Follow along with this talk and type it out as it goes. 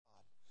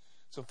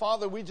So,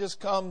 Father, we just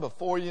come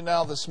before you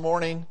now this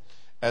morning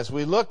as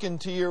we look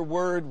into your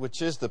word,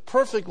 which is the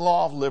perfect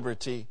law of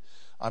liberty.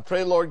 I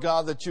pray, Lord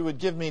God, that you would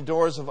give me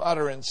doors of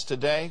utterance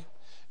today.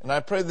 And I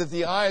pray that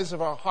the eyes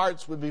of our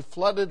hearts would be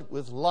flooded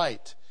with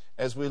light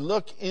as we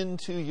look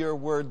into your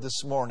word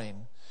this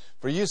morning.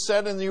 For you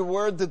said in your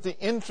word that the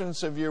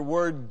entrance of your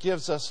word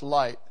gives us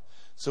light.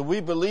 So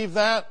we believe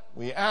that,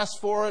 we ask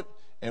for it,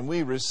 and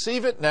we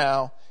receive it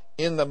now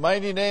in the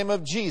mighty name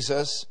of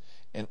Jesus.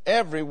 And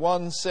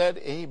everyone said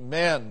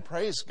amen.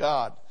 Praise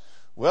God.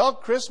 Well,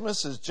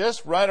 Christmas is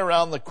just right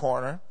around the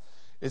corner.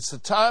 It's the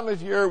time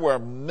of year where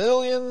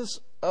millions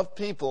of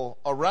people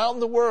around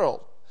the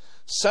world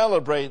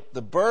celebrate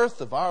the birth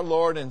of our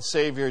Lord and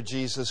Savior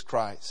Jesus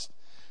Christ.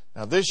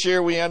 Now, this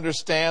year we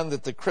understand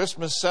that the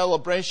Christmas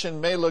celebration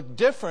may look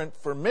different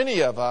for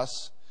many of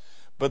us,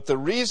 but the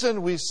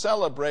reason we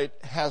celebrate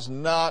has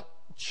not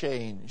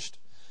changed.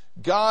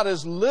 God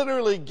has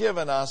literally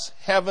given us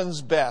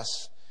heaven's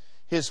best,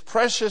 His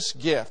precious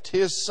gift,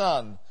 His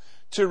Son,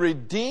 to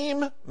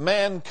redeem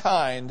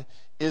mankind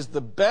is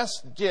the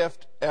best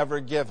gift ever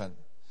given.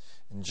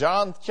 In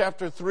John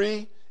chapter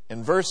 3,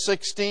 in verse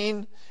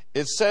 16,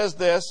 it says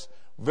this,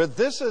 "For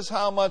this is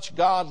how much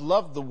God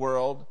loved the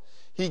world.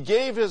 He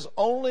gave His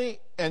only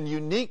and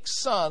unique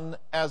Son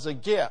as a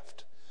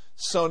gift.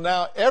 So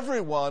now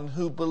everyone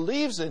who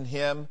believes in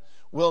Him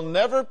will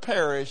never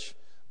perish,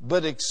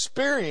 but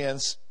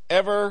experience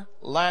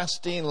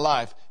everlasting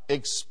life."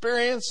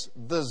 Experience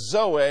the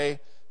Zoe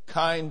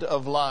kind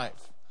of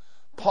life.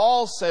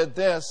 Paul said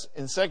this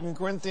in 2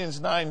 Corinthians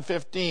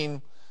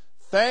 9:15,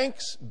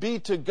 "Thanks be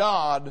to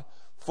God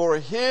for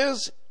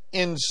His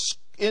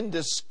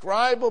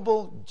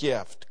indescribable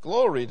gift."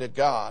 Glory to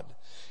God.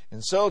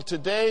 And so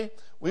today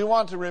we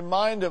want to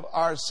remind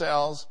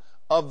ourselves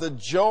of the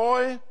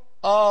joy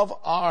of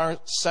our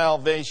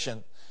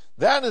salvation.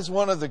 That is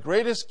one of the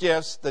greatest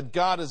gifts that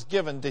God has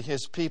given to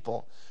His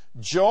people.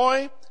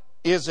 Joy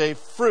is a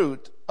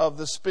fruit of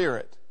the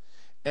Spirit.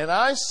 And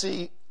I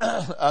see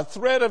a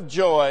thread of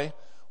joy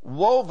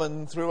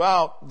woven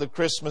throughout the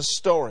Christmas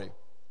story.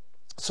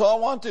 So I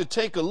want to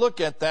take a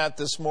look at that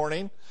this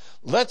morning.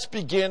 Let's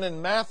begin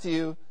in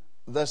Matthew,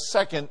 the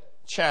 2nd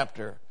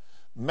chapter.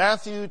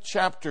 Matthew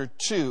chapter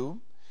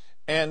 2,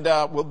 and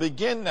we'll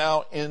begin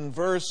now in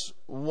verse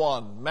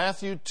 1.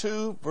 Matthew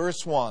 2,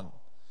 verse 1.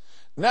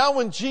 "Now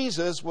when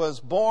Jesus was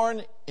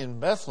born in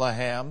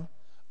Bethlehem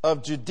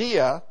of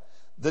Judea,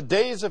 the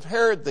days of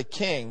Herod the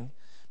king,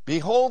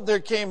 behold, there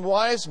came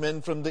wise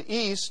men from the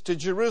east to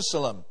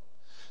Jerusalem,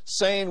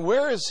 saying,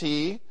 Where is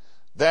he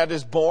that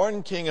is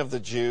born King of the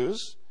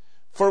Jews?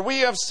 For we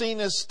have seen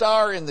his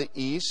star in the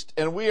east,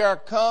 and we are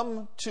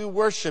come to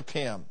worship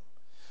him.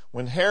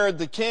 When Herod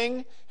the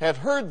king had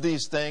heard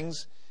these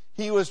things,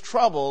 he was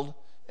troubled,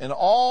 and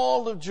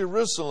all of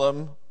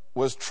Jerusalem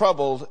was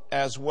troubled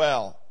as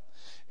well."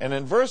 And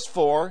in verse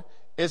 4,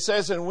 it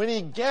says, "And when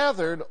he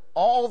gathered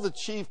all the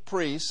chief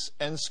priests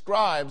and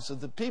scribes of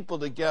the people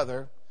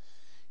together,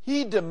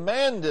 he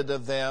demanded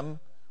of them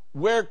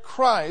where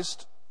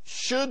Christ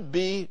should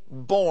be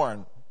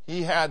born."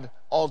 He had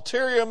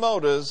ulterior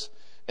motives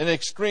and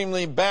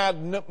extremely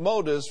bad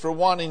motives for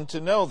wanting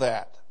to know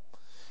that.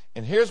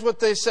 And here's what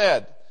they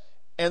said.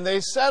 "And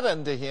they said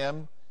unto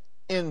him,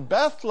 In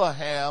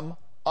Bethlehem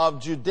of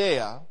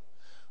Judea,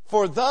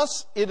 for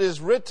thus it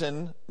is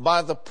written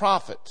by the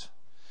prophet."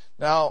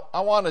 Now, I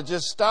want to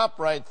just stop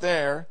right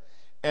there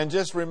and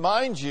just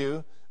remind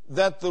you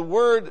that the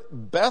word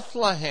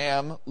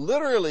Bethlehem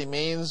literally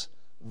means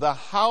the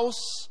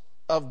house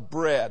of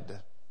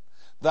bread.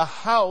 The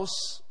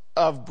house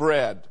of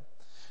bread.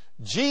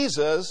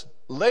 Jesus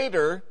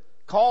later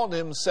called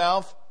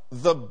himself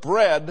the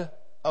bread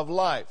of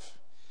life.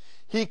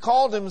 He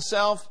called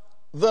himself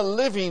the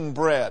living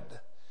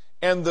bread,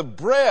 and the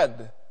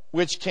bread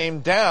which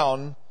came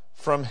down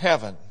from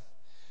heaven.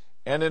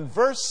 And in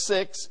verse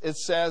 6 it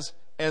says,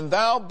 "And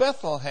thou,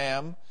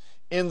 Bethlehem,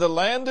 in the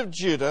land of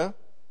Judah,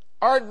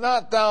 art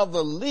not thou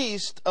the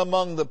least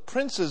among the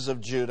princes of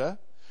Judah?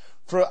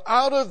 For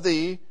out of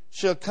thee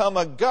shall come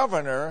a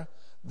governor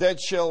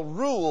that shall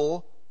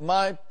rule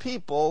my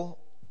people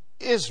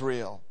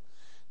Israel."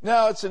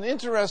 Now, it's an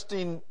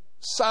interesting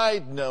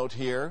side note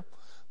here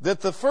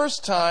that the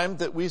first time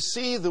that we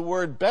see the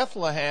word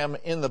Bethlehem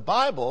in the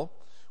Bible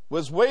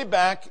was way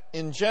back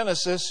in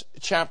Genesis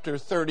chapter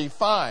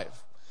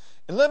 35.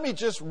 And let me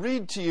just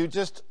read to you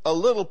just a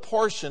little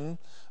portion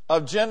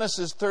of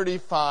Genesis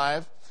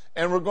 35,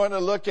 and we're going to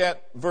look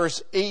at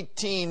verse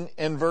 18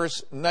 and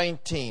verse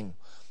 19.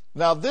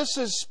 Now, this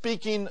is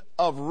speaking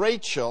of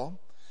Rachel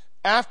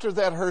after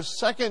that her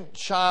second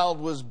child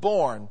was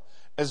born.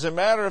 As a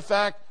matter of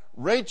fact,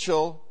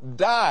 Rachel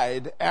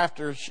died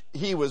after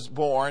he was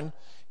born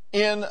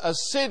in a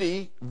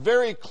city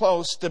very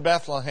close to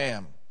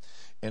Bethlehem.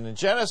 And in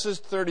Genesis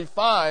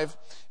 35,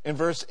 in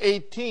verse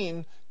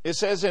 18, it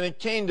says, "And it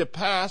came to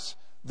pass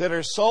that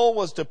her soul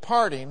was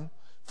departing,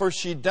 for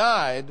she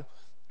died,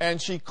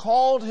 and she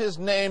called his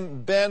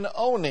name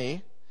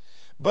Ben-Oni,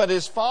 but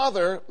his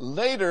father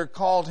later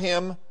called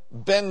him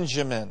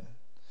Benjamin.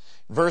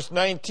 Verse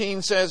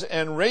 19 says,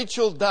 and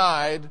Rachel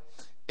died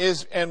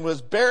and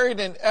was buried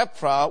in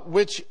Ephrath,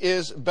 which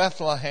is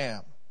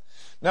Bethlehem.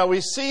 Now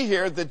we see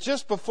here that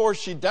just before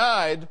she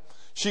died,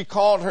 she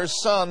called her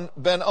son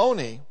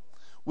Ben-Oni,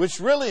 which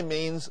really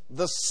means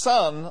the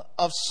son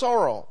of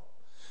sorrow.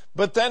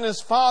 But then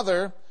his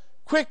father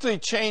quickly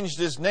changed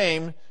his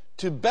name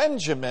to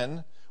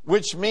Benjamin,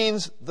 which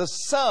means the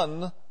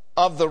son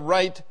of the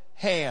right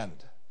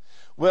hand.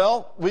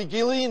 Well, we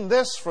glean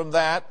this from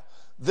that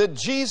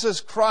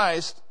Jesus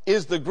Christ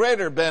is the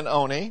greater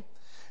Ben-Oni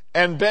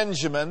and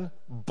Benjamin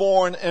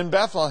born in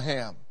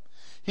Bethlehem.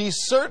 He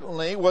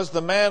certainly was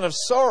the man of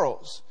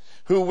sorrows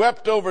who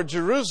wept over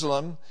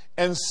Jerusalem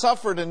and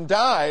suffered and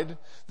died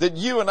that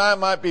you and I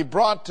might be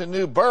brought to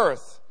new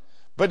birth.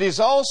 But he's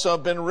also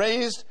been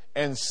raised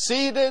and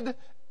seated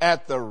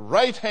at the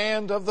right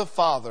hand of the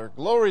Father.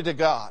 Glory to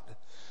God.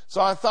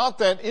 So I thought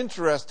that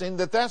interesting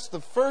that that's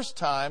the first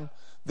time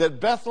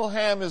that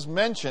Bethlehem is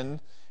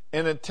mentioned,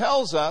 and it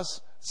tells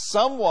us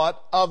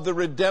somewhat of the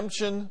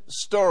redemption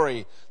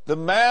story. The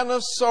man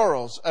of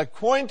sorrows,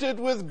 acquainted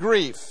with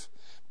grief,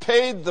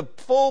 paid the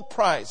full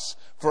price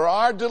for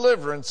our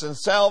deliverance and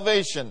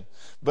salvation.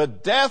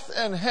 But death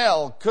and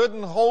hell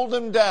couldn't hold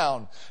him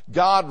down.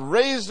 God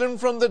raised him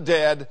from the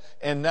dead,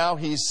 and now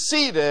he's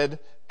seated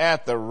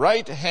at the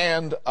right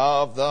hand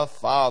of the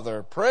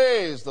Father.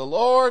 Praise the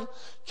Lord.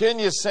 Can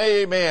you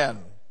say amen?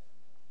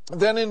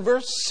 Then in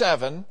verse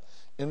 7,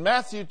 in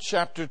Matthew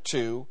chapter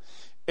 2,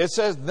 it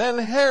says, then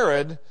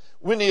Herod,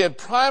 when he had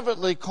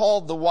privately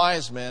called the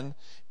wise men,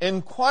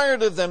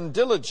 inquired of them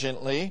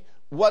diligently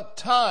what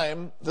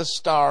time the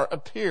star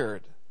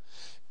appeared.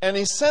 And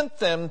he sent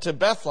them to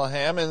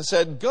Bethlehem and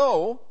said,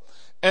 go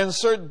and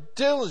search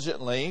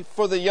diligently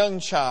for the young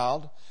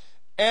child,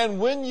 and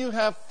when you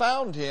have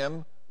found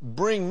him,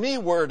 bring me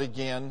word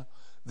again,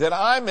 that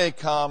I may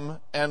come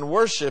and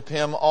worship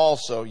him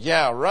also.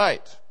 Yeah,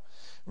 right.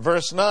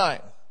 Verse 9.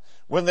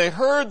 When they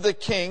heard the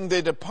king,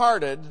 they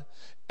departed,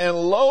 and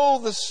lo,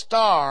 the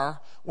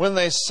star, when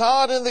they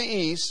saw it in the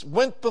east,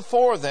 went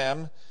before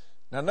them.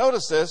 Now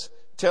notice this,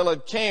 till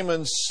it came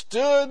and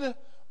stood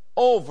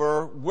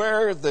over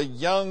where the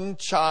young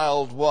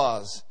child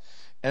was.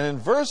 And in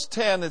verse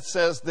 10 it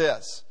says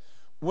this,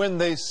 when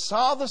they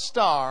saw the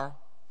star,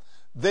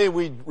 they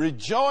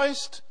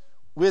rejoiced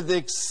with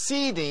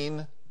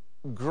exceeding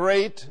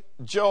great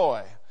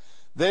joy.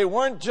 They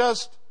weren't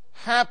just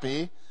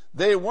happy,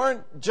 they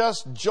weren't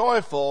just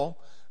joyful,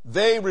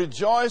 they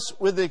rejoiced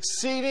with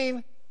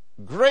exceeding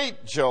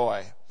great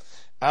joy.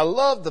 I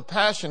love the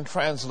Passion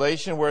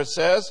Translation where it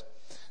says,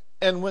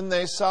 and when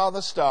they saw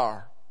the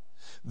star,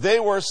 they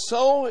were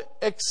so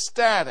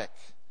ecstatic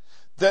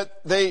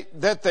that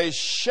they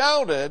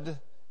shouted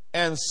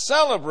and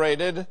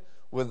celebrated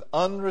with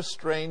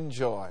unrestrained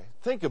joy.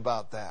 Think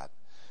about that.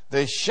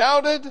 They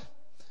shouted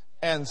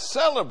and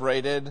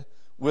celebrated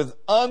with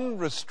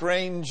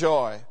unrestrained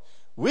joy.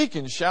 We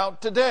can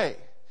shout today.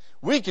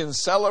 We can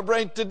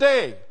celebrate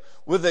today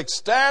with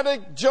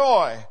ecstatic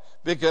joy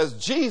because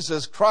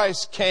Jesus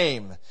Christ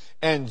came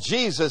and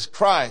Jesus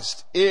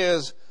Christ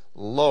is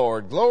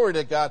Lord. Glory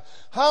to God.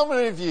 How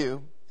many of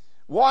you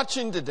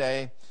watching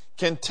today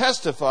can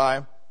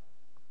testify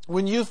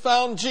when you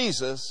found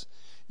Jesus,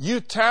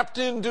 you tapped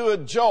into a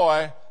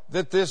joy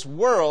that this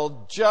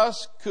world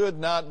just could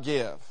not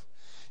give?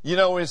 You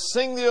know, we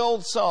sing the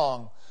old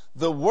song,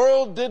 the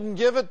world didn't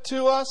give it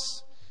to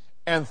us,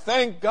 and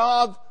thank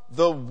God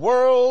the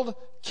world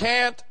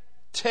can't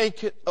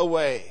take it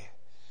away.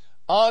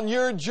 On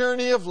your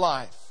journey of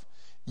life,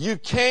 you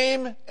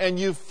came and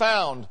you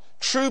found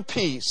true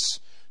peace,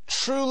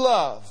 true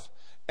love,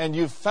 and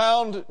you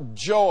found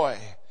joy.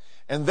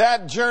 And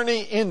that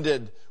journey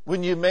ended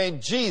when you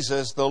made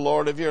Jesus the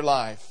Lord of your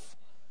life.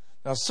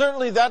 Now,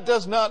 certainly that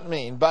does not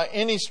mean, by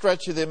any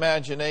stretch of the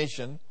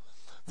imagination,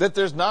 that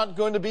there's not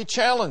going to be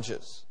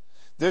challenges.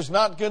 There's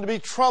not going to be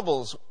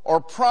troubles or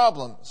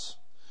problems.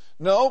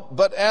 No,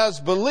 but as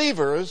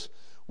believers,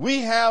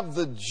 we have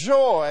the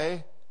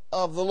joy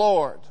of the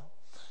Lord.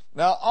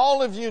 Now,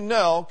 all of you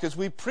know, because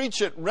we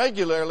preach it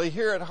regularly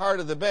here at Heart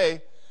of the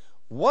Bay,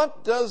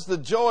 what does the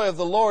joy of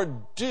the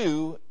Lord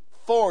do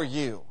for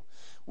you?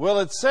 Well,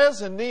 it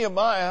says in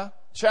Nehemiah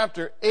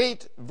chapter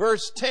 8,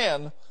 verse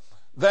 10,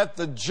 that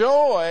the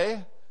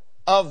joy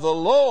of the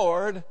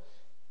Lord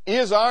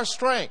is our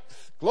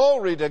strength.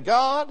 Glory to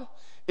God.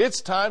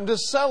 It's time to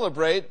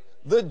celebrate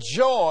the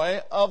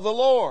joy of the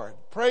Lord.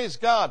 Praise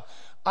God.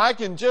 I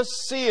can just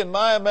see in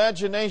my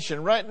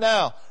imagination right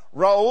now,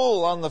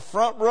 Raul on the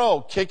front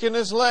row kicking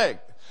his leg.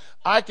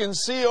 I can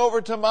see over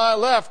to my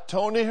left,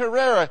 Tony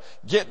Herrera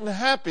getting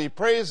happy.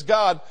 Praise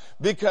God.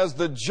 Because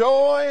the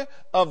joy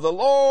of the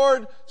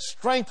Lord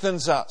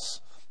strengthens us.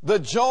 The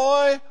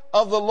joy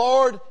of the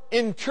Lord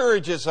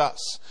encourages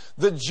us.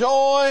 The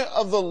joy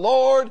of the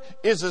Lord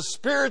is a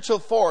spiritual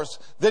force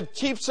that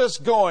keeps us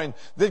going,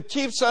 that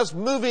keeps us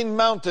moving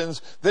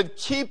mountains, that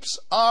keeps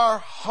our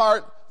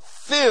heart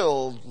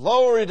filled,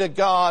 glory to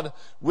God,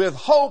 with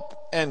hope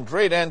and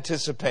great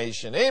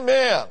anticipation.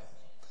 Amen.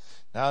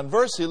 Now in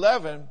verse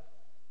 11,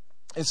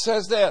 it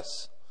says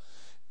this,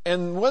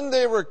 And when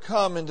they were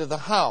come into the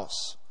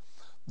house,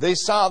 they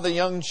saw the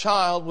young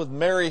child with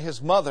Mary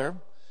his mother,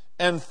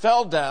 and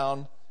fell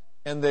down,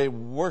 and they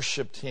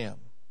worshipped him.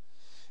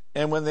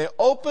 And when they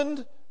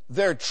opened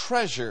their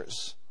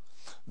treasures,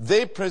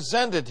 they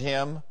presented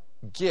him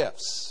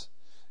gifts.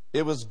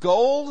 It was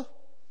gold,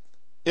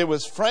 it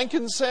was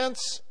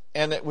frankincense,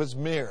 and it was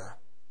myrrh.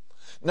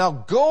 Now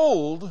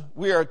gold,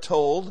 we are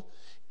told,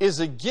 is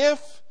a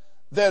gift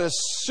that is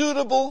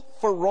suitable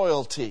for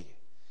royalty.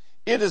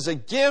 It is a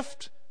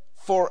gift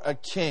for a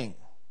king.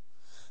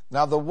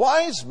 Now the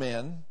wise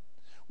men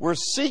were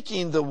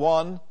seeking the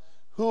one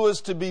who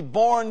was to be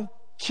born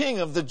King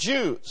of the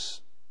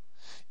Jews.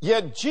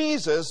 Yet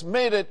Jesus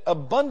made it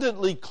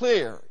abundantly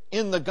clear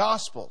in the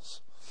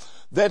Gospels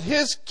that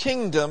his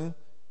kingdom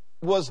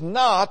was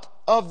not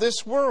of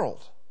this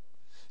world.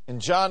 In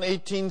John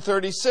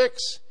 18:36, as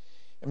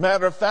a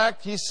matter of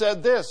fact, he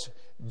said this.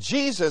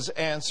 Jesus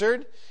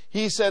answered,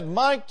 he said,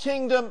 "My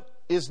kingdom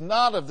is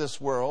not of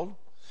this world.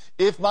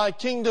 If my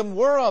kingdom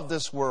were of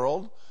this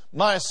world,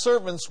 my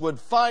servants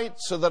would fight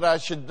so that I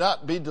should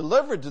not be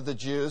delivered to the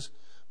Jews.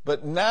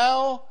 But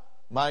now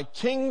my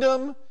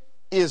kingdom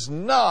is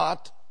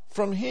not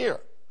from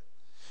here."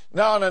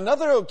 Now on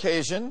another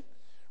occasion,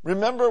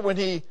 remember when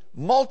he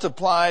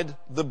multiplied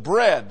the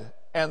bread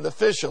and the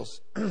fishes,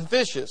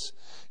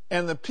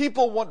 and the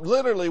people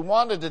literally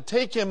wanted to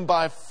take him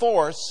by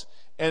force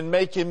and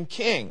make him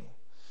king.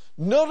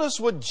 Notice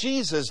what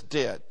Jesus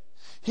did.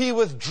 He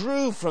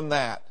withdrew from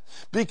that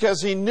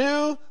because he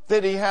knew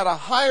that he had a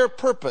higher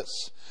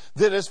purpose,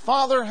 that his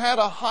Father had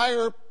a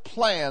higher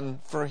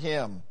plan for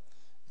him.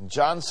 In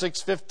John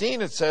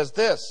 6:15 it says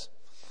this,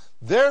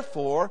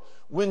 "Therefore,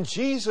 when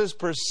Jesus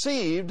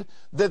perceived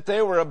that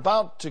they were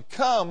about to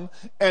come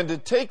and to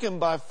take him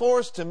by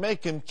force to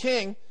make him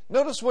king,"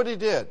 notice what he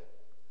did.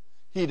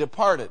 He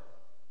departed.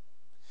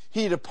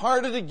 He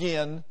departed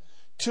again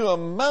to a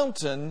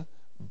mountain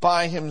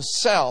by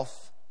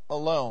himself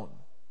alone.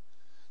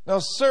 Now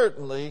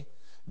certainly,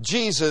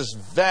 Jesus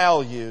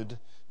valued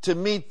to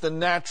meet the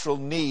natural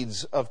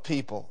needs of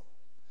people.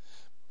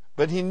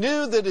 But he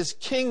knew that his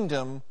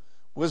kingdom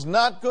was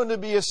not going to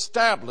be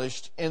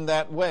established in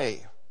that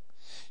way.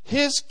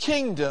 His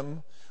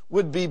kingdom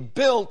would be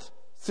built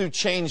through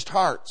changed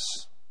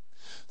hearts,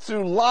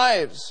 through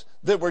lives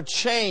that were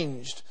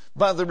changed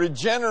by the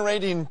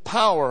regenerating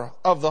power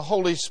of the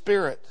Holy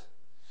Spirit.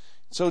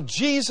 So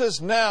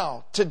Jesus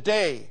now,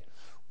 today,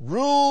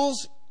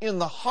 rules in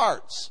the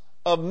hearts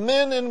of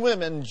men and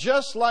women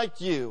just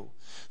like you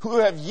who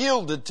have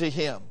yielded to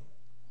him.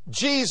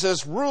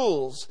 Jesus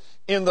rules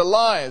in the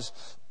lives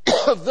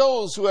of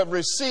those who have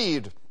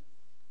received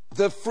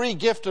the free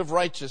gift of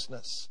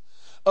righteousness,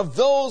 of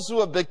those who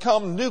have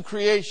become new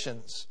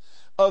creations,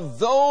 of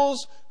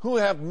those who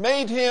have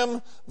made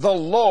him the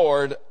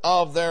Lord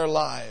of their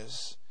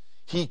lives.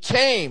 He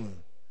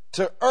came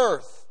to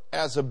earth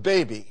as a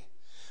baby,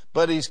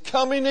 but he's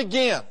coming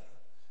again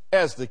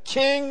as the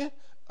King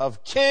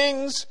of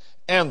Kings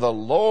and the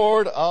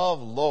Lord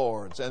of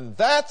Lords. And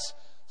that's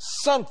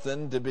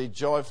something to be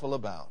joyful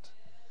about.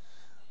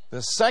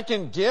 The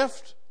second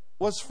gift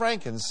was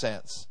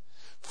frankincense.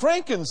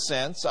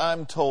 Frankincense,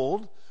 I'm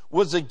told,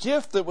 was a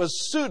gift that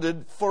was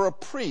suited for a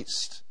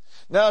priest.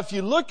 Now, if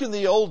you look in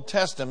the Old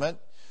Testament,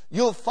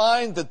 you'll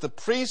find that the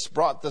priests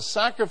brought the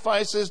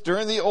sacrifices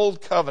during the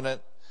Old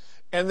Covenant,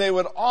 and they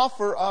would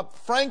offer up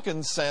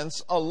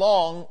frankincense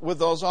along with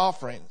those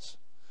offerings.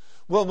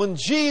 Well, when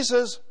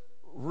Jesus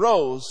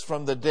rose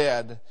from the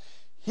dead,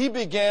 he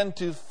began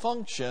to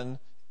function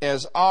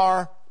as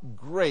our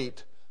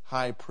great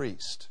high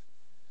priest.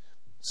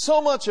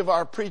 So much of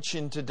our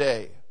preaching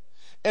today,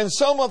 and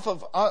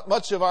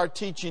much of our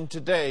teaching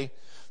today,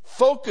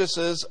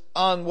 focuses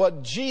on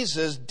what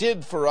Jesus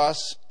did for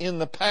us in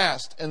the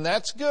past, and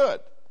that's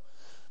good.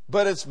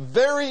 But it's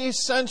very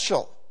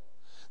essential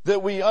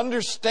that we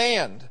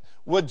understand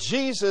what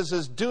Jesus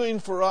is doing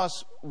for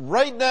us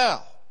right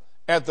now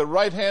at the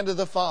right hand of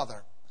the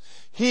Father.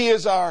 He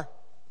is our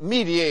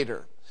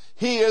mediator.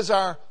 He is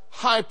our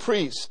high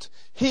priest.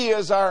 He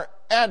is our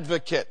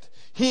advocate.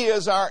 He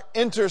is our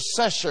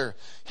intercessor.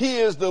 He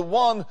is the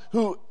one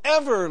who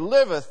ever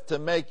liveth to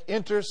make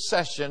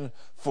intercession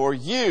for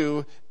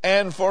you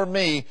and for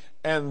me.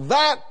 And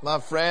that, my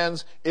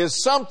friends,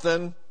 is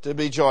something to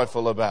be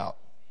joyful about.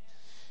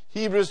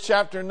 Hebrews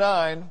chapter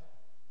 9,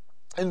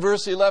 in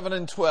verse 11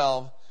 and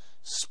 12,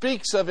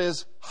 speaks of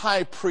his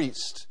high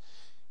priesthood.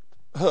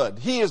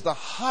 He is the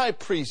high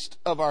priest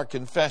of our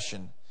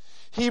confession.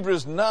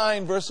 Hebrews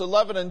 9, verse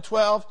 11 and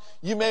 12,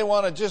 you may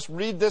want to just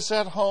read this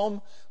at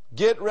home.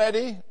 Get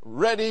ready,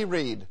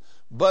 read.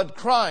 But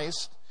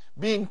Christ,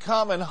 being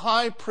common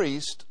high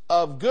priest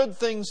of good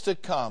things to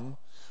come,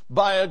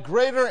 by a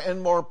greater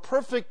and more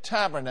perfect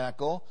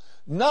tabernacle,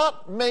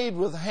 not made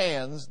with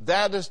hands,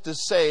 that is to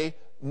say,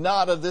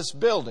 not of this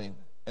building.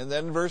 And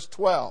then verse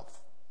 12.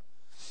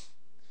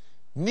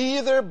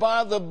 Neither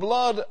by the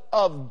blood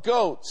of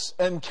goats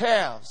and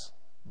calves,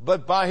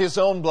 but by his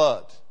own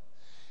blood.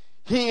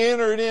 He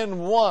entered in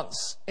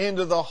once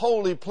into the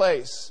holy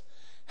place,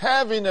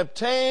 having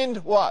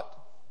obtained what?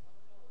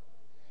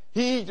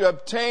 He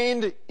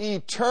obtained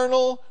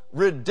eternal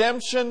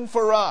redemption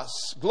for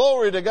us.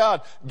 Glory to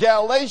God.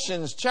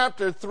 Galatians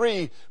chapter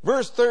 3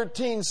 verse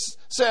 13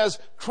 says,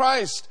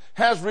 Christ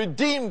has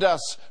redeemed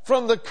us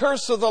from the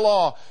curse of the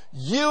law.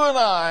 You and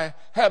I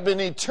have been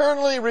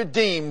eternally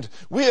redeemed.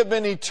 We have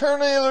been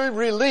eternally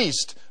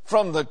released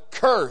from the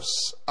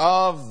curse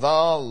of the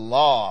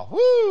law.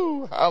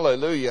 Woo!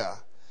 Hallelujah.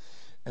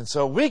 And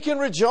so we can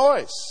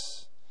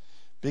rejoice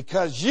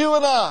because you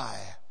and I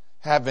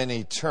have been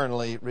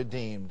eternally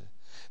redeemed.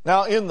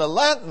 Now, in the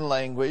Latin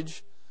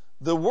language,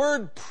 the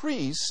word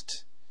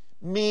priest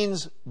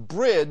means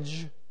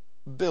bridge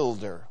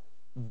builder.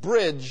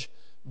 Bridge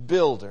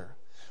builder.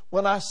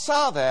 When I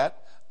saw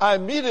that, I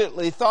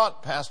immediately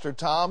thought, Pastor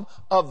Tom,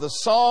 of the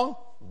song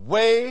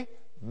Way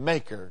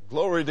Maker.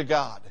 Glory to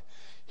God.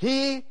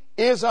 He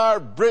is our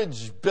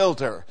bridge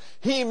builder.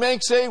 He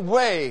makes a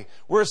way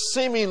where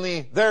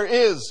seemingly there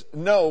is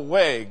no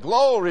way.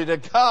 Glory to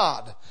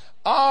God.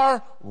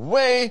 Our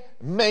way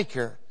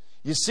maker.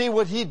 You see,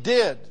 what He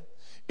did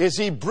is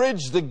He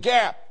bridged the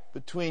gap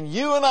between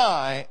you and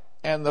I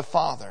and the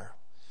Father.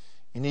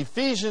 In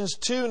Ephesians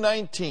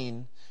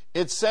 2:19,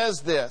 it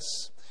says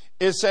this.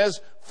 It says,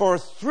 for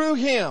through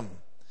Him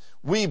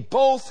we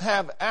both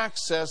have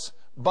access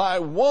by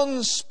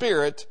one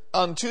Spirit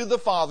unto the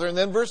Father. And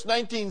then verse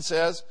 19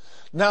 says,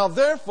 now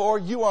therefore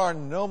you are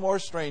no more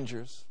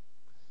strangers.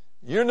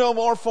 You're no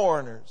more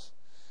foreigners.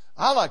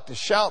 I like to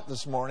shout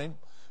this morning,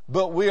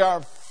 but we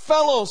are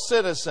fellow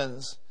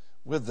citizens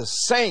with the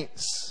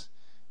saints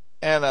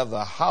and of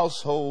the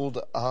household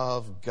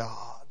of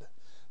God.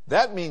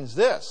 That means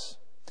this,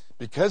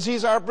 because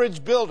He's our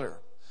bridge builder,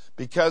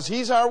 because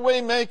He's our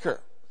way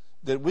maker,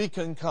 that we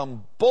can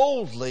come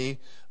boldly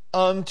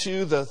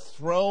unto the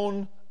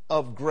throne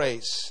of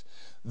grace.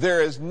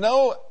 There is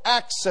no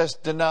access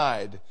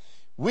denied.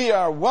 We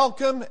are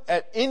welcome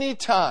at any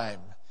time,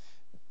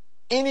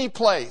 any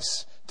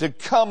place, to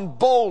come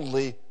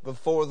boldly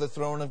before the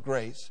throne of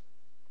grace.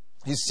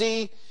 You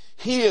see,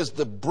 He is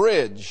the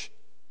bridge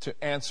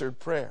to answered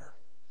prayer.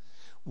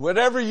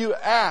 Whatever you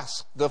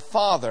ask the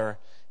Father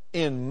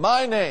in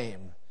my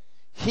name,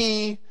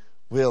 He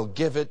will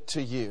give it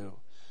to you.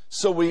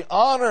 So we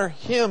honor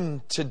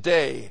Him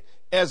today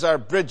as our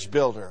bridge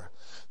builder,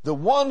 the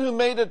one who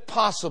made it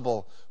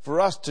possible for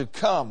us to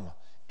come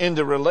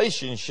into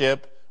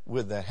relationship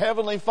with the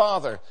Heavenly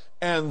Father.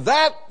 And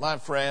that, my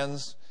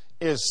friends,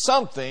 is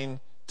something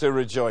to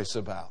rejoice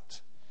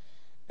about.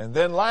 And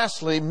then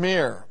lastly,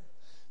 myrrh.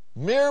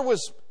 Myrrh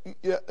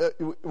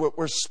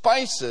were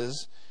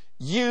spices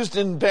used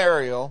in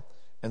burial,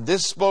 and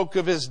this spoke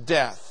of His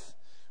death.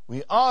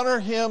 We honor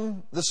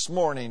Him this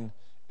morning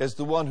as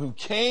the one who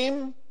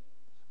came,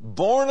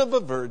 born of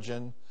a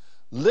virgin,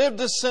 lived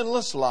a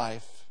sinless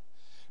life,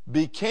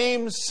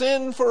 became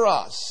sin for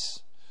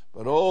us,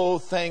 but oh,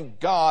 thank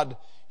God,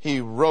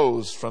 He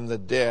rose from the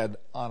dead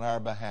on our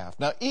behalf.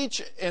 Now,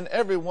 each and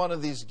every one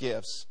of these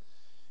gifts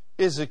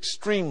is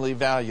extremely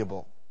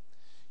valuable.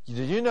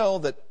 Did you know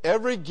that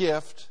every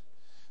gift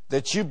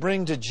that you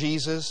bring to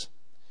Jesus,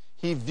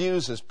 He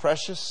views as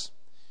precious?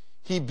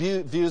 He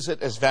views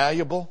it as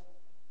valuable?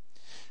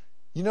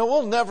 You know,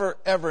 we'll never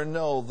ever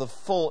know the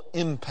full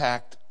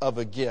impact of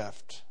a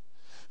gift,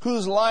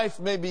 whose life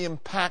may be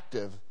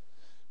impacted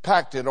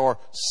or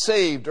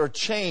saved or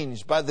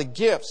changed by the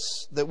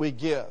gifts that we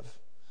give.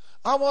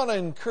 I want to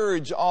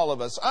encourage all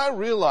of us. I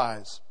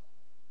realize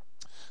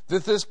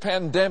that this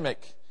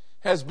pandemic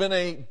has been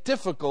a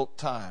difficult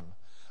time.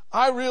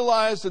 I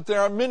realize that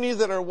there are many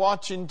that are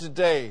watching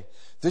today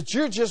that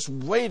you're just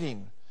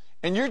waiting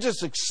and you're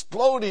just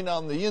exploding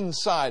on the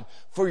inside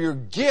for your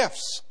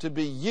gifts to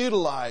be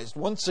utilized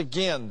once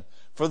again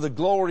for the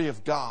glory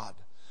of God.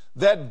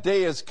 That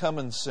day is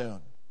coming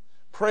soon.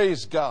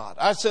 Praise God.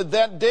 I said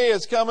that day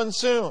is coming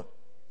soon.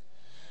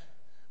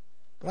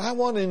 But I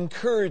want to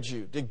encourage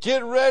you to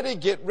get ready,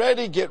 get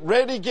ready, get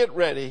ready, get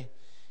ready.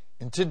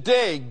 And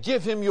today,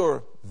 give Him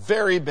your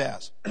very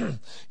best.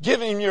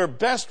 Give Him your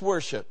best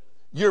worship,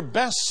 your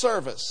best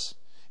service,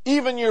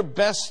 even your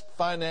best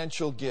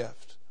financial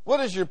gift. What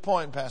is your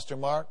point, Pastor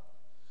Mark?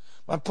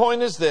 My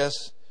point is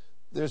this: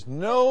 there's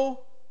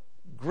no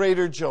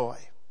greater joy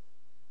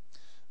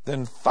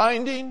than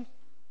finding,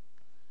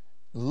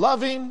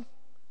 loving,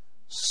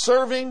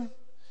 serving,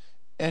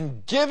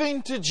 and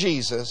giving to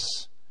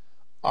Jesus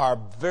our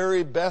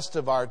very best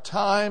of our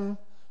time,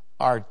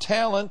 our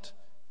talent,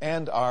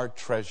 and our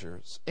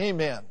treasures.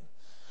 Amen.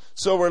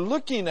 So we're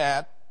looking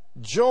at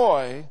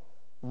joy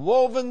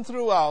woven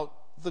throughout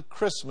the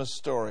Christmas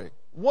story.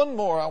 One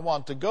more I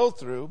want to go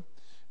through,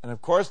 and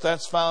of course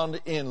that's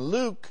found in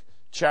Luke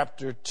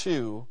chapter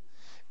 2,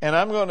 and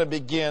I'm going to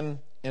begin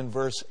in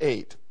verse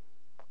 8.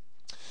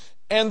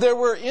 And there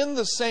were in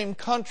the same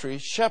country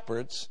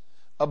shepherds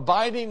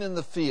abiding in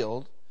the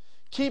field,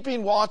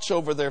 keeping watch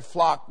over their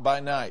flock by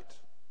night.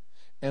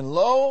 And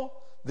lo,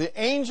 the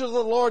angel of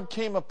the Lord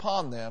came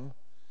upon them,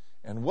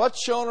 and what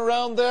shone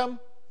around them?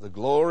 The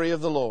glory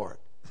of the Lord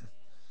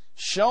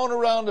shone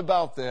around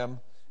about them,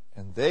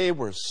 and they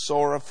were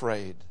sore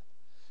afraid.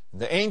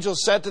 The angel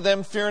said to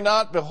them, "Fear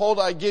not, behold,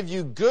 I give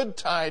you good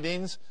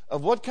tidings."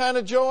 Of what kind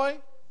of joy?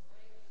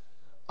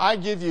 I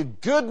give you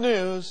good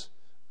news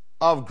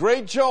of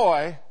great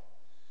joy.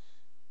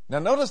 Now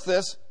notice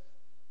this,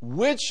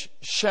 which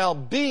shall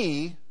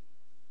be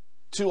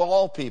to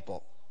all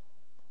people.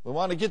 We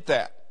want to get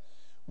that.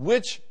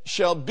 Which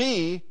shall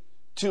be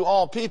to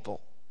all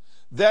people.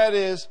 That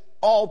is,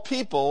 all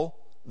people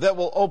that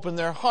will open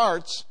their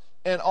hearts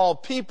and all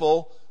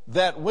people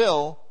that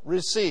will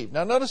receive.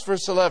 Now notice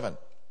verse 11.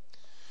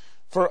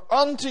 For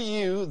unto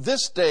you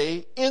this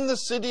day in the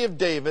city of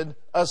David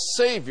a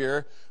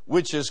Savior,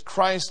 which is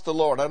Christ the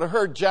Lord. I'd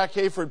heard Jack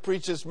Hayford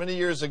preach this many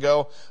years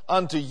ago.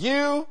 Unto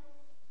you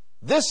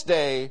this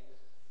day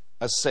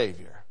a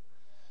Savior.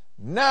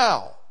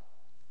 Now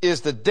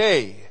is the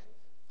day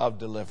of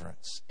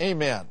deliverance.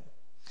 Amen.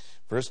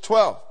 Verse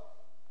 12.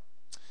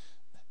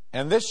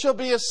 And this shall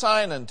be a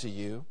sign unto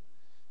you.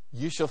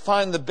 You shall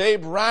find the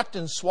babe wrapped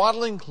in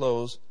swaddling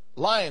clothes,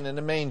 lying in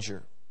a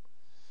manger.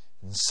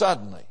 And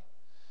suddenly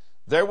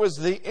there was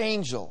the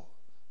angel,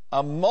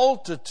 a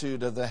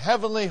multitude of the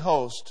heavenly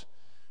host,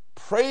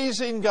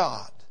 praising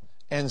God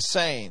and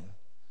saying,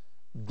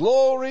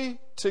 Glory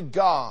to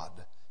God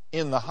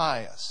in the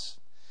highest,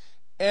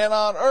 and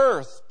on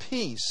earth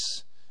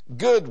peace,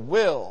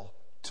 goodwill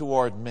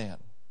toward men.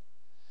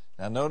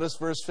 Now notice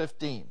verse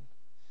 15.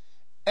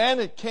 And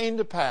it came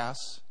to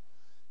pass,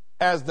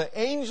 as the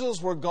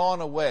angels were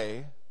gone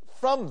away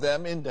from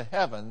them into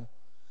heaven,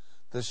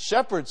 the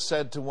shepherds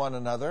said to one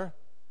another,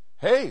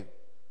 Hey,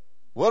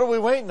 what are we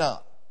waiting on?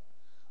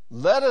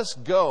 Let us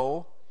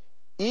go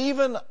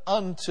even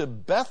unto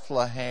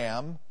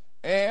Bethlehem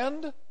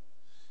and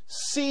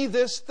see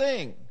this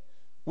thing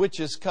which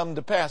is come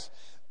to pass.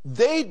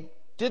 They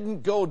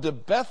didn't go to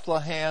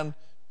Bethlehem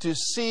to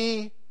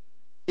see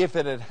if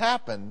it had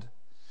happened.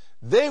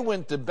 They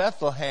went to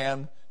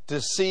Bethlehem to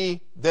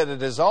see that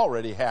it has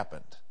already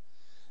happened.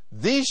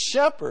 These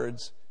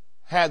shepherds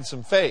had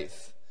some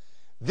faith.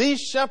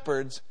 These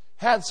shepherds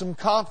had some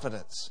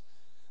confidence.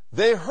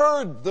 They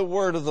heard the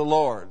word of the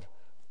Lord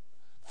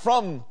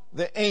from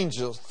the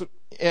angels,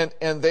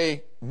 and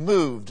they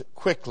moved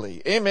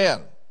quickly.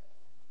 Amen.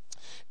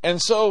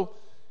 And so,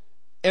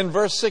 in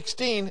verse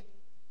 16,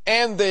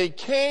 and they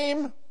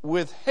came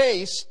with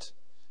haste,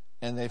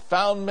 and they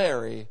found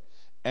Mary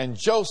and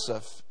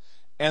Joseph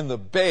and the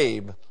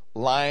babe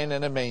lying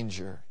in a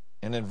manger.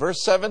 And in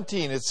verse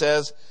 17 it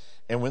says,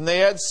 And when they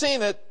had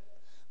seen it,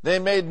 they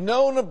made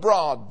known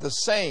abroad the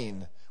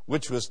saying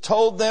which was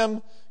told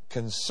them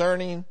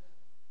concerning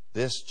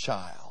this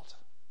child.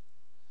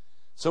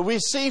 So we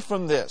see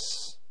from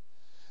this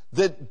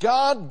that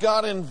God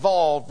got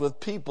involved with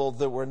people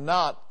that were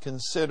not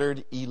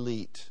considered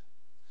elite.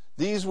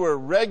 These were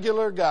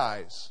regular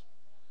guys,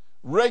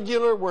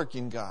 regular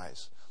working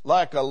guys,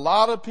 like a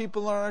lot of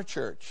people in our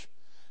church,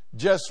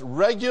 just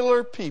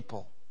regular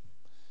people.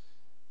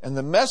 And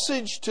the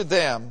message to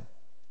them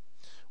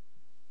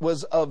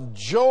was of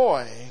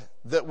joy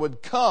that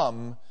would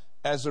come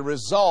as a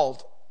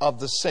result of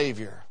the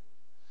Savior.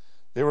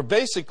 They were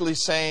basically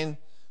saying,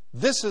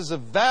 this is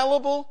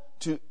available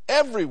to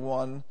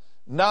everyone,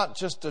 not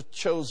just a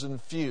chosen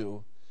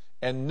few,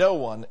 and no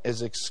one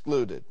is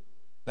excluded.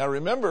 Now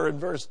remember in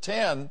verse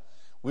 10,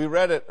 we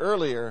read it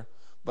earlier,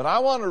 but I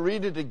want to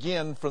read it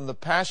again from the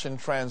Passion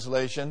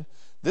Translation.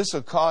 This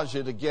will cause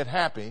you to get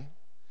happy.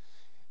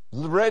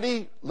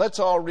 Ready? Let's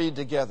all read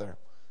together.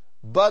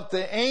 But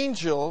the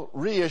angel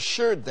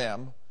reassured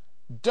them,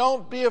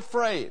 Don't be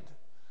afraid,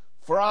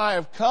 for I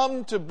have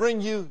come to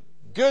bring you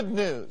good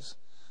news,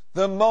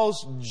 the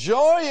most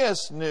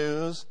joyous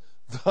news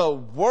the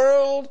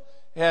world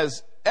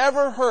has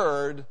ever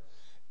heard,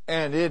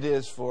 and it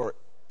is for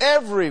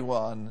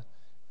everyone,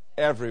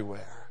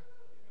 everywhere.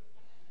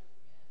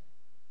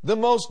 The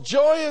most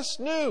joyous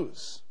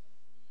news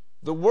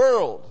the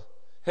world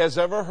has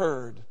ever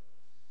heard,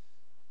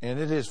 and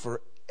it is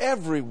for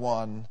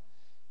everyone,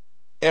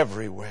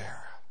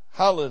 everywhere.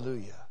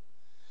 Hallelujah.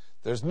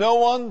 There's no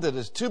one that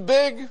is too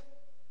big,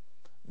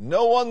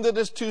 no one that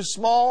is too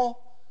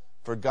small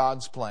for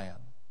God's plan.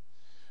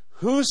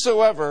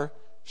 Whosoever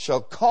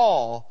shall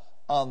call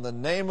on the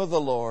name of the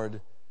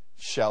Lord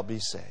shall be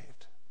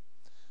saved.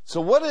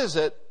 So what is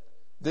it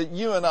that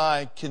you and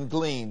I can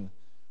glean?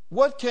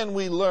 What can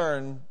we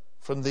learn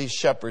from these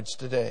shepherds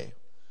today?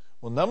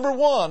 Well, number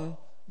one,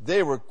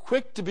 they were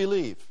quick to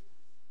believe.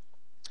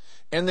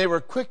 And they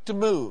were quick to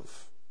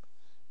move.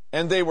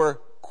 And they were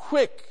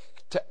quick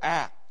to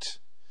act.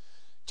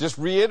 Just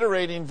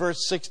reiterating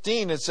verse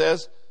 16, it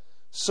says,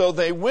 So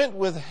they went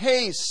with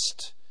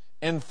haste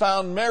and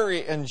found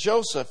Mary and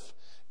Joseph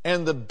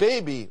and the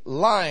baby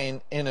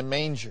lying in a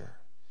manger.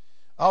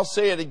 I'll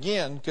say it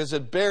again because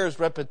it bears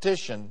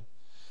repetition.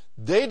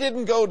 They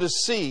didn't go to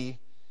see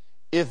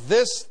if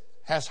this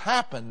has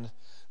happened.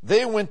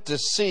 They went to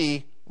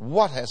see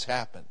what has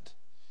happened.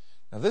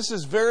 Now this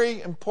is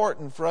very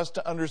important for us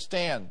to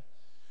understand.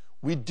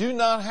 We do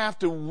not have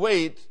to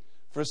wait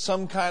for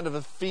some kind of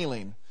a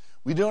feeling.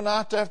 We do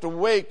not have to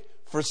wait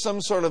for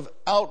some sort of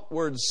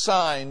outward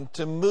sign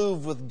to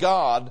move with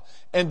God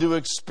and to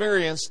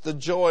experience the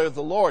joy of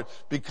the Lord.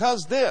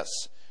 Because this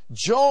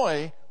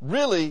joy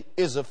really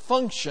is a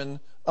function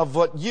of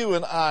what you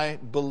and I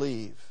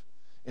believe.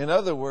 In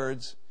other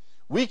words,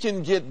 we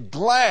can get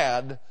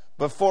glad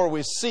before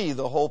we see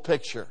the whole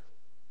picture.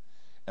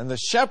 And the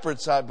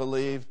shepherds, I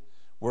believe,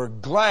 were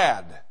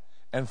glad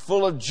and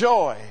full of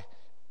joy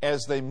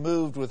as they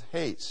moved with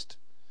haste.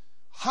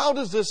 How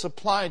does this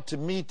apply to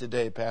me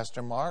today,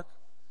 Pastor Mark?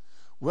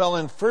 Well,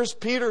 in 1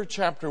 Peter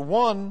chapter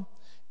 1,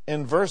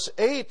 in verse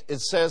 8,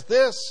 it says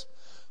this,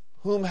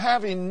 whom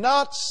having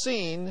not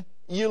seen,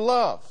 you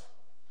love.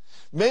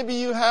 Maybe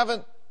you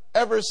haven't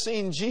ever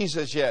seen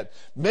Jesus yet.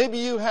 Maybe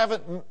you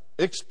haven't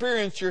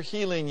experienced your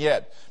healing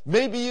yet.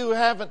 Maybe you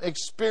haven't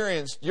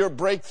experienced your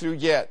breakthrough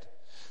yet.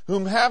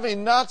 Whom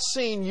having not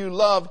seen, you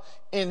love.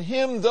 In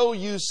him, though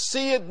you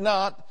see it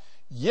not,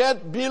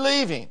 yet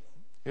believing.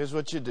 Here's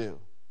what you do.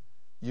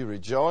 You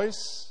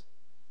rejoice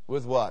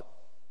with what?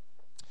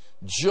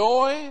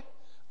 Joy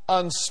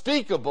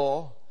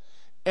unspeakable,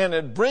 and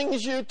it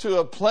brings you to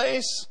a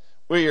place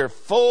where you're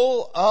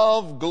full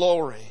of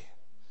glory.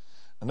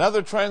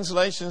 Another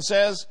translation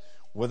says,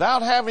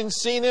 without having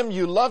seen him,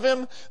 you love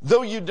him,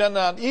 though you do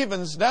not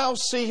even now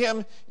see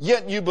him,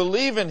 yet you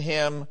believe in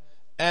him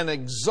and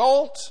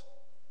exult,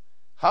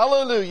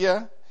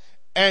 hallelujah,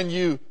 and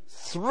you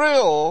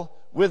thrill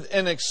with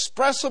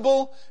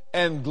inexpressible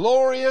and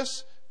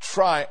glorious,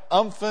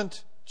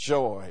 triumphant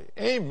joy.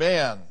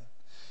 Amen.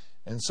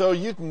 And so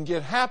you can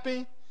get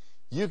happy,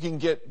 you can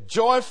get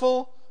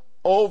joyful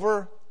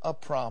over a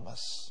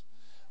promise.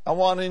 I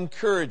want to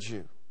encourage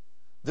you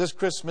this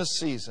Christmas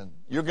season.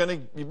 You're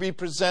going to be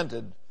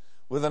presented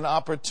with an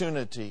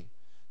opportunity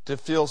to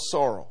feel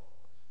sorrow,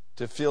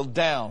 to feel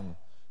down,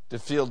 to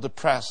feel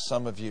depressed,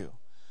 some of you.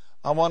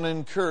 I want to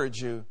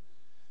encourage you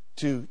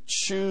to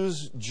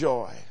choose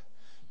joy,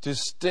 to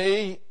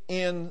stay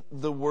in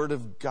the Word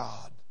of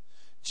God.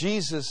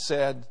 Jesus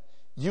said,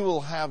 you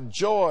will have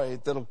joy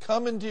that will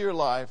come into your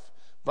life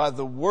by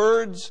the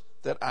words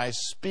that I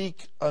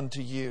speak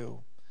unto you.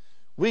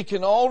 We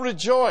can all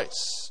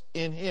rejoice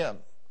in him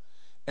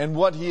and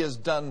what he has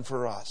done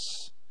for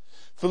us.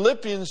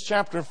 Philippians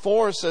chapter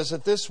 4 says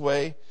it this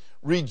way,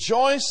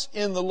 rejoice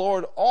in the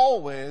Lord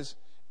always,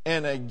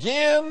 and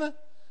again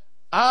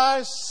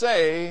I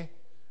say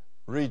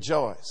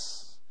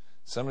rejoice.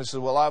 Somebody says,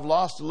 well, I've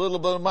lost a little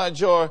bit of my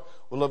joy.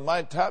 Well, it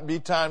might be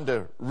time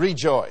to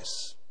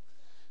rejoice.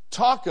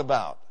 Talk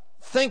about,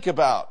 think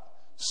about,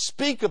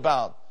 speak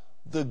about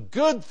the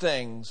good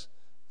things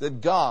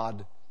that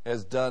God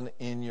has done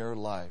in your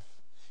life.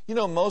 You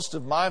know, most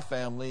of my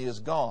family is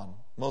gone.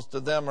 Most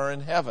of them are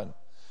in heaven.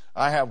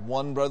 I have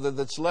one brother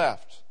that's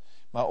left,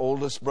 my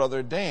oldest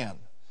brother, Dan.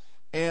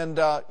 And,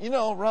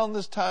 around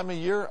this time of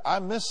year, I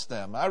miss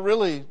them. I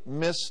really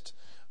missed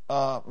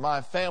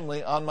my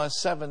family on my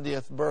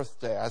 70th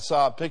birthday. I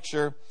saw a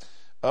picture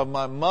of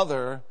my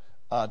mother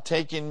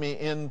taking me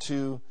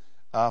into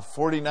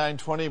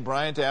 4920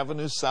 Bryant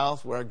Avenue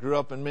South, where I grew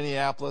up in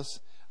Minneapolis.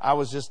 I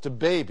was just a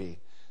baby.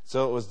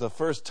 So it was the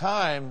first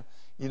time,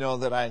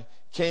 that I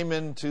came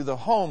into the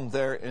home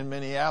there in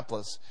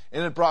Minneapolis.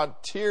 And it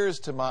brought tears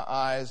to my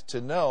eyes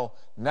to know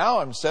now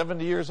I'm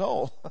 70 years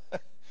old.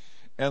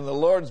 And the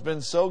Lord's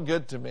been so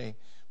good to me.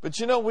 But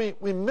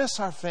we miss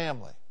our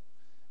family.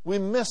 We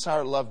miss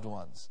our loved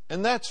ones.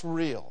 And that's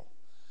real.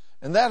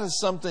 And that is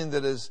something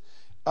that is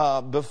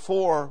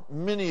before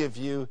many of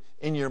you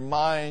in your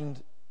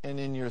mind and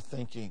in your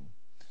thinking.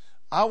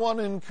 I want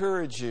to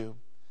encourage you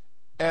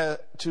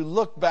to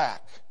look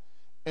back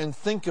and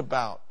think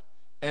about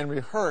and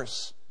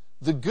rehearse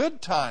the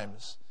good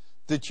times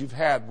that you've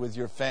had with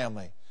your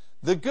family,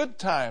 the good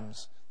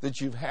times that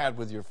you've had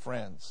with your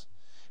friends.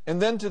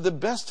 And then to the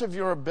best of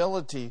your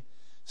ability,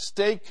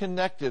 stay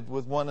connected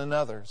with one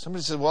another.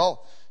 Somebody said,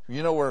 well,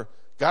 we're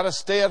got a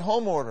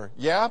stay-at-home order.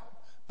 Yeah,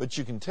 but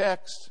you can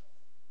text.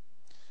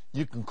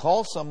 You can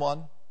call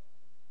someone.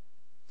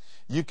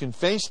 You can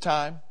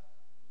FaceTime.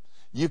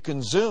 You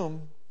can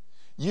Zoom.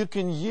 You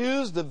can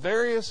use the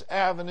various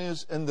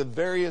avenues and the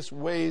various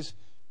ways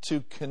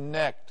to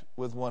connect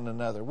with one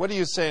another. What are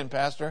you saying,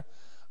 Pastor?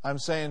 I'm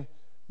saying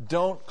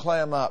don't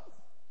clam up.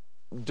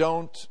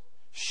 Don't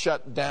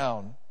shut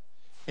down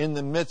in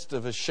the midst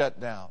of a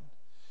shutdown.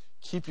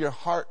 Keep your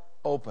heart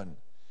open.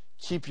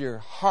 Keep your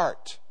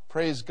heart,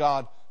 praise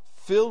God,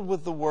 filled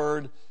with the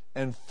Word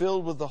and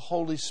filled with the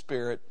Holy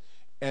Spirit,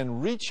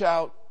 and reach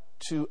out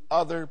to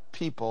other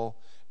people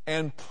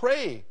and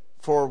pray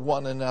for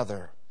one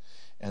another.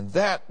 And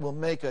that will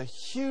make a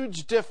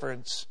huge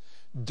difference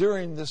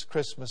during this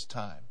Christmas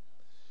time.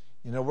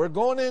 We're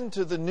going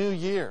into the new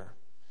year.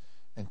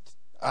 And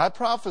I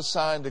prophesy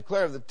and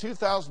declare that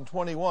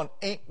 2021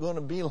 ain't going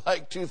to be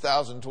like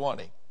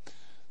 2020.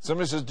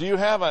 Somebody says, do you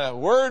have a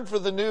word for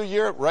the new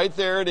year? Right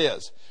there it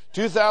is.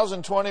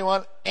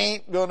 2021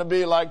 ain't going to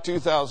be like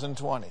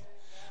 2020.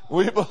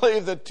 We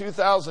believe that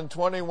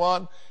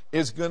 2021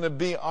 is going to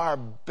be our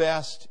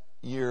best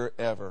year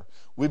ever.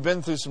 We've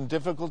been through some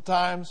difficult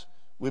times.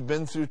 We've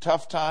been through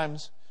tough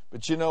times.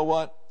 But you know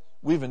what?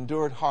 we've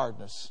endured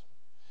hardness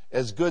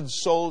as good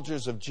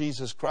soldiers of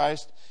Jesus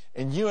Christ.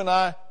 And you and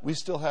I, we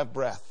still have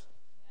breath.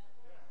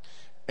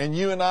 And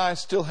you and I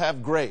still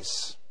have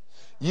grace.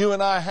 You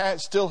and I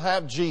still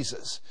have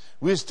Jesus.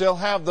 We still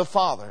have the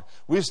Father.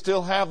 We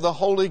still have the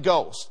Holy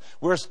Ghost.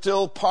 We're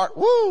still part,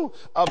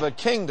 of a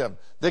kingdom.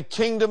 The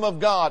kingdom of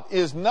God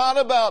is not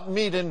about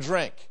meat and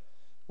drink.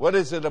 What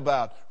is it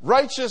about?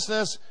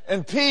 Righteousness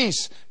and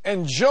peace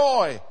and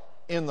joy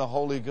in the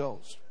Holy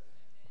Ghost.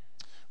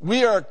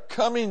 We are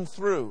coming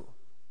through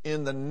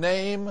in the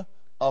name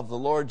of the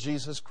Lord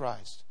Jesus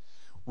Christ.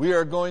 We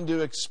are going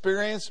to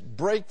experience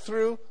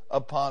breakthrough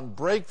upon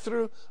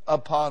breakthrough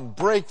upon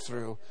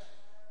breakthrough.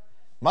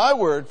 My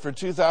word for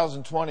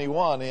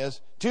 2021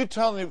 is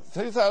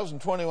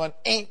 2021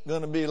 ain't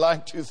going to be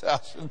like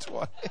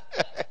 2020.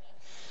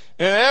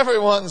 And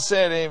everyone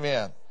said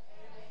amen.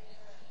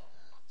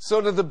 So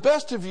to the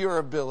best of your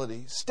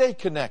ability, stay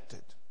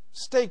connected.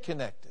 Stay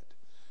connected.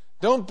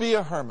 Don't be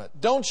a hermit.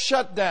 Don't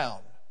shut down.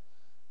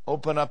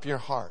 Open up your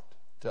heart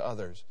to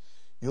others.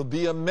 You'll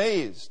be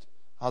amazed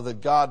how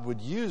that God would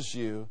use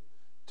you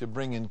to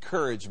bring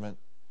encouragement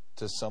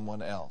to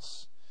someone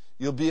else.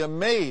 You'll be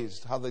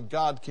amazed how that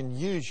God can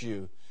use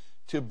you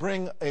to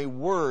bring a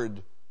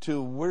word to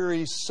a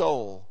weary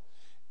soul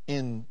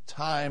in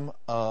time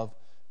of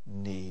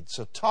need.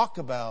 So talk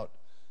about,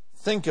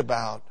 think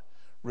about,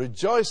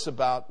 rejoice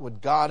about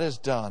what God has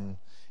done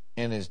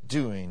and is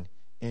doing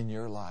in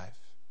your life.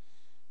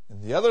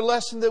 And the other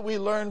lesson that we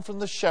learn from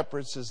the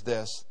shepherds is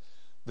this.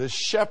 The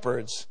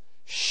shepherds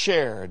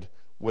shared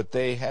what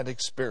they had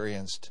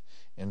experienced.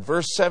 In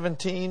verse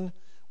 17,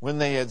 when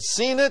they had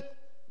seen it,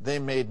 they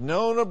made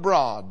known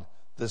abroad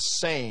the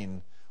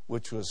saying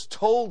which was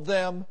told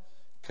them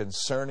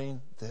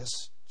concerning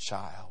this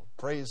child.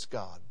 Praise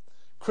God.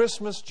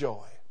 Christmas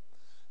joy.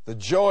 The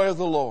joy of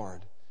the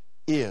Lord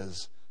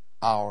is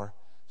our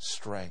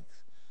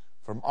strength.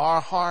 From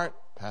our heart,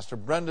 Pastor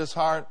Brenda's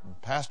heart,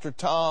 and Pastor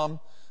Tom,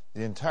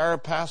 the entire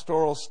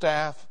pastoral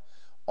staff,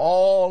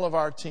 all of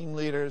our team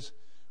leaders,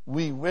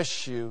 we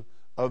wish you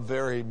a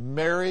very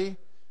merry,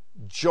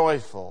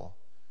 joyful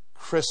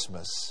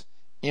Christmas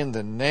in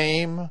the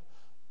name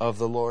of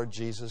the Lord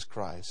Jesus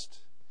Christ.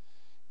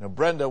 Now,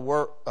 Brenda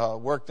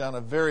worked on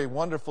a very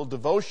wonderful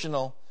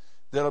devotional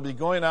that'll be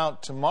going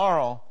out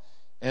tomorrow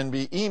and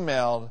be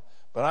emailed,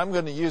 but I'm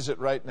going to use it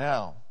right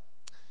now.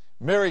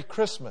 Merry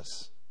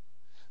Christmas.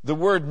 The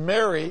word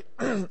merry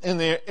in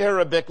the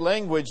Arabic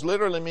language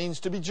literally means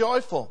to be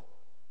joyful.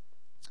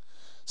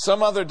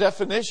 Some other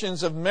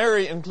definitions of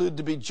merry include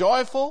to be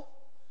joyful,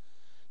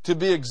 to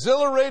be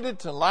exhilarated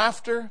to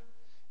laughter,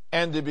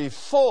 and to be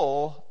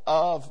full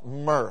of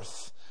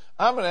mirth.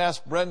 I'm going to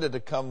ask Brenda to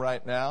come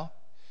right now,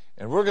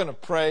 and we're going to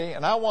pray,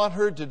 and I want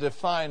her to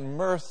define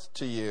mirth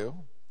to you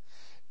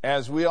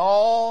as we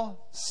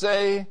all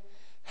say,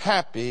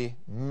 Happy,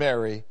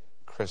 Merry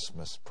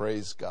Christmas.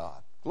 Praise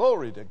God.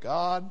 Glory to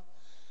God.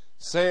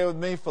 Say it with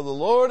me, for the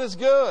Lord is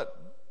good,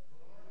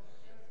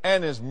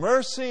 and His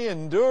mercy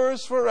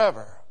endures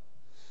forever.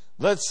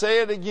 Let's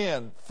say it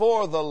again.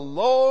 For the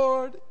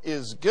Lord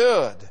is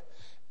good,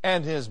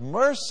 and His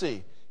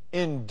mercy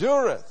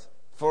endureth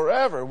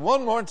forever.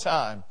 One more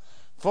time.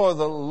 For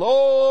the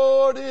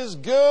Lord is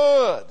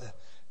good,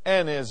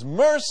 and His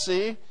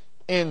mercy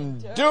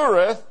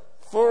endureth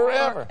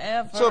forever.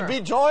 So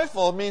be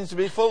joyful means to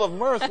be full of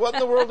mirth. What in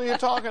the world are you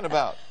talking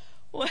about?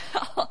 Well,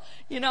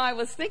 I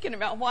was thinking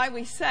about why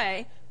we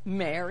say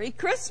Merry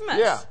Christmas.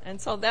 Yeah.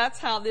 And so that's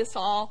how this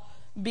all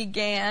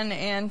began.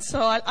 And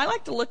so I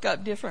like to look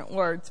up different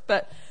words.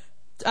 But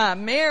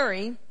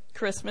Merry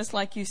Christmas,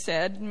 like you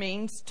said,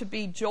 means to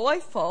be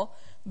joyful.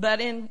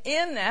 But in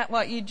that,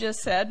 what you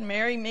just said,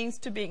 merry means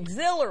to be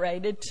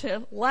exhilarated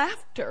to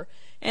laughter.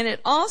 And it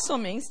also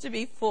means to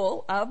be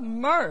full of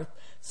mirth.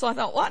 So I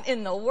thought, what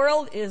in the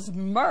world is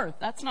mirth?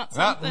 That's not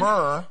something...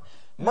 Not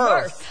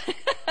myrrh. Mirth.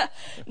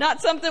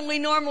 Not something we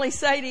normally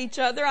say to each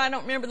other. I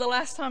don't remember the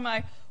last time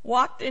I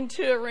walked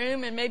into a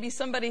room and maybe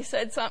somebody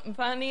said something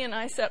funny and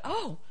I said,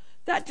 oh,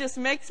 that just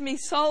makes me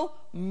so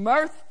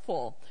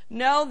mirthful.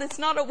 No, that's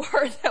not a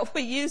word that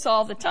we use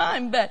all the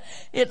time, but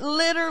it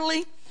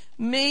literally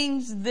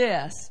means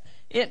this.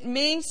 It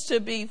means to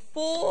be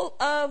full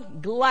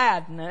of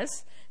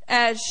gladness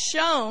as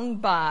shown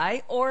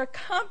by or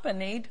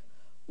accompanied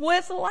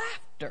with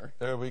laughter.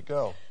 There we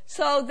go.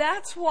 So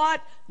that's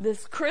what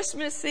this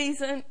Christmas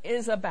season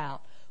is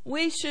about.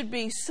 We should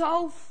be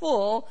so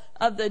full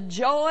of the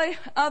joy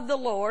of the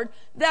Lord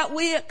that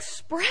we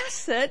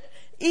express it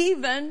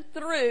even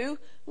through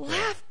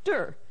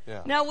laughter.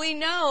 Yeah. Now we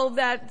know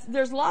that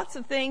there's lots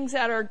of things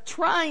that are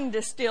trying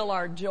to steal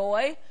our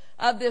joy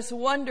of this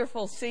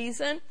wonderful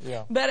season.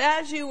 Yeah. But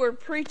as you were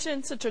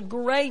preaching such a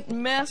great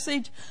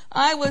message,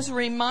 I was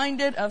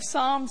reminded of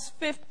Psalms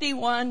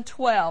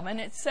 51:12,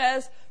 and it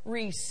says,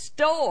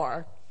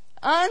 restore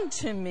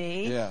unto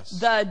me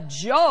the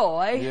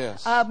joy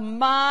of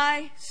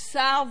my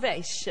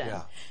salvation,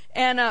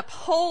 and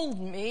uphold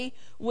me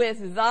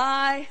with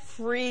thy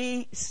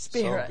free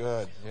spirit. So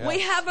good. Yes. We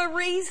have a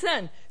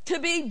reason to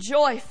be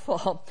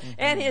joyful,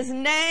 and His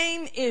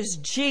name is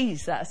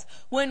Jesus.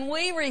 When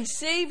we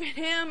receive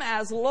Him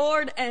as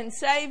Lord and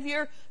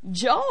Savior,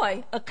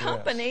 joy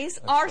accompanies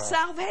our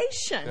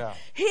salvation. Yeah.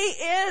 He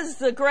is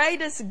the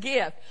greatest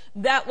gift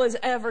that was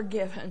ever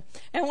given.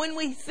 And when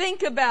we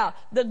think about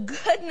the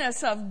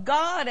goodness of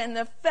God and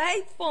the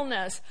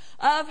faithfulness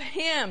of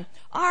Him,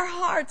 our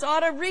hearts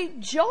ought to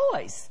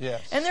rejoice.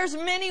 Yes. And there's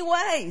many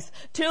ways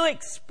to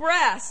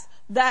express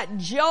that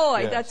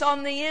joy that's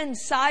on the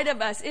inside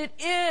of us. It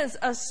is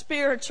a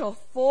spiritual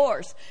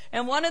force.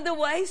 And one of the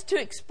ways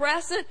to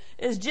express it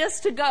is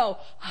just to go,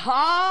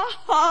 ha,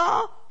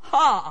 ha,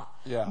 ha.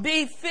 Yeah.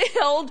 Be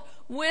filled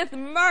with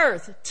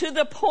mirth to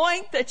the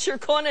point that you're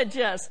going to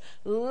just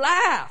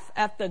laugh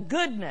at the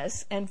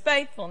goodness and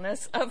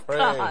faithfulness of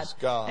Praise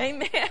God.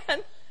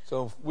 Amen.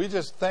 So we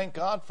just thank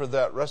God for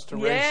that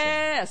restoration.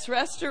 Yes,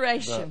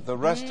 restoration. The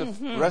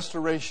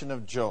restoration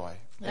of joy.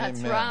 That's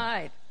Amen.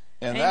 right.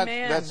 And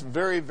Amen. that's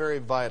very, very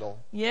vital.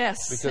 Yes,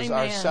 Because amen.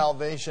 our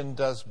salvation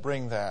does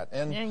bring that.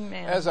 And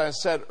Amen. as I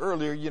said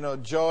earlier,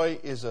 joy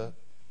is a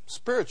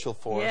spiritual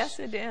force. Yes,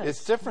 it is.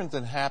 It's different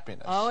than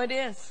happiness. Oh, it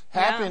is.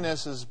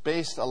 Happiness is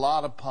based a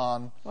lot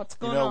upon What's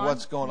going on?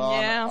 what's going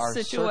on, Yeah, our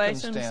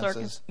situations,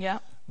 circumstances. yeah.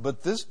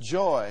 But this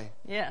joy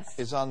Yes.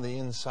 is on the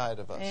inside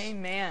of us.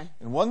 Amen.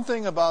 And one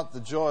thing about the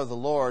joy of the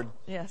Lord,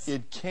 Yes.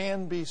 it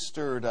can be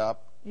stirred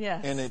up,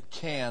 Yes. and it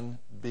can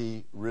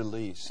be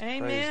released. Amen.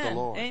 Praise the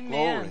Lord. Amen.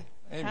 Glory.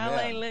 Amen.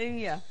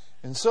 Hallelujah.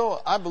 And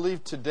so I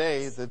believe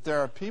today that there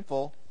are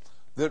people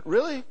that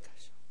really,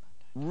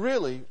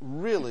 really,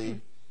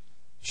 really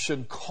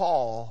should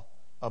call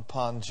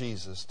upon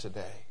Jesus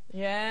today.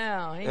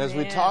 Yeah. Amen. As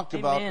we talked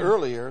about Amen.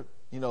 earlier,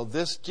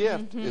 this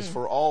gift is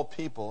for all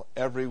people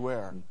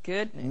everywhere.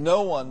 Goodness.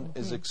 No one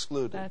is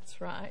excluded. That's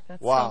right.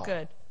 That's Wow. so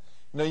good.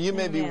 You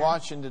may be Amen.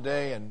 watching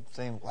today and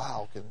saying,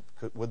 wow,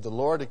 would the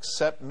Lord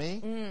accept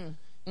me?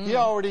 He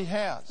already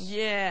has.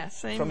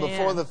 Yes. Amen. From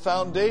before the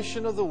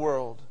foundation of the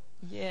world,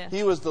 Yes.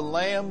 He was the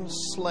Lamb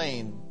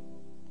slain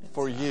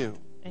for you.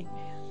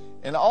 Amen.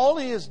 And all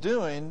He is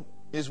doing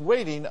is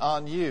waiting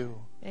on you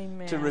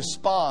Amen. to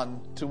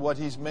respond to what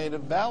He's made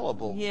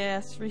available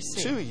Yes.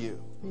 Receive. to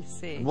you.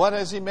 Receive. What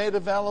has He made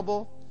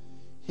available?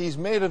 He's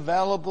made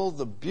available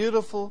the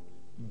beautiful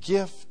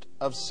gift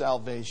of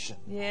salvation.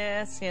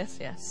 Yes. Yes.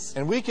 Yes.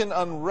 And we can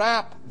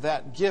unwrap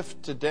that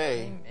gift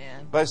today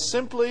Amen. by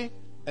simply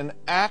an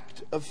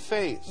act of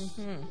faith.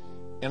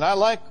 And I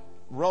like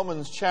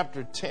Romans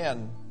chapter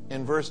 10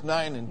 in verse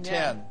 9 and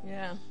 10.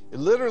 Yeah. It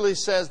literally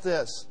says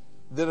this,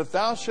 that if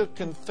thou shalt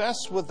confess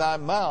with thy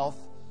mouth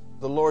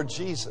the Lord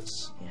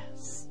Jesus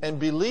Yes. and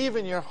believe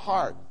in your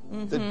heart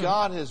that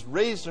God has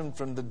raised Him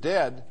from the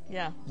dead,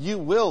 Yeah. you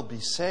will be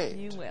saved.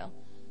 You will.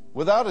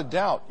 Without a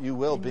doubt, you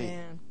will be.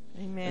 Amen.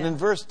 Amen. And in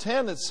verse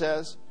 10 it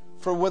says,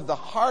 for with the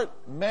heart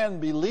man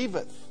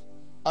believeth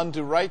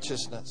unto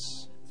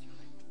righteousness,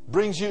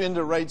 brings you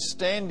into right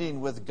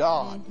standing with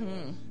God.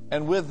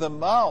 And with the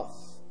mouth,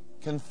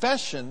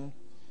 confession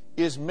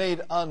is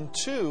made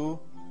unto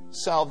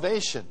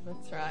salvation.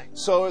 That's right.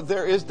 So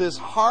there is this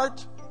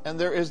heart and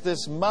there is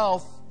this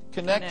mouth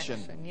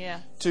connection. Yeah.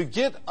 To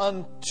get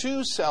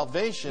unto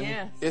salvation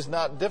Yes. is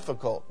not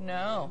difficult.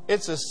 No.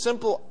 It's a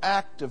simple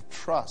act of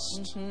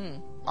trust.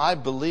 I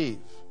believe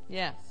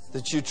Yes.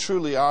 that you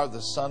truly are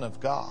the Son of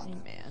God.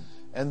 Amen.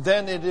 And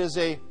then it is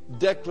a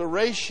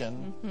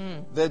declaration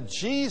that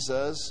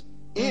Jesus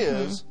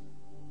is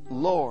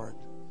Lord.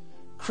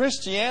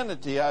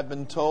 Christianity, I've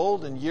been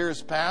told in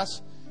years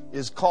past,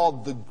 is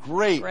called the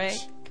Great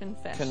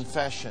Confession.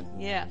 Confession.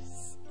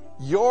 Yes.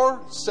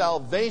 Your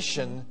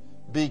salvation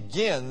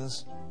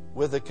begins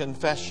with a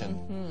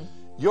confession.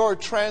 Your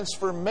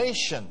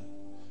transformation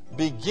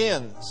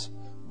begins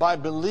by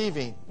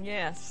believing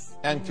Yes.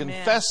 and Amen.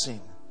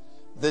 confessing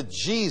that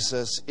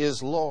Jesus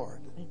is Lord.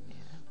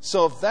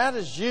 So if that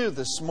is you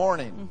this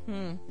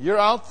morning, you're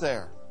out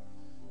there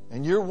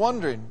and you're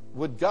wondering,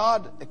 would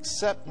God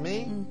accept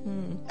me?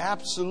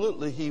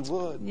 Absolutely He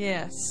would.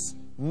 Yes.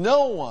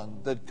 No one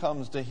that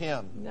comes to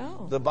Him,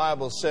 No. the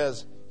Bible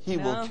says, He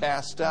will No.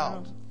 cast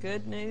out. No.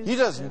 Good news. He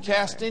doesn't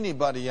cast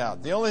anybody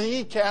out. The only thing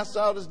He casts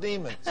out is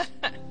demons.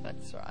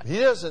 That's right. He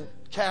doesn't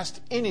cast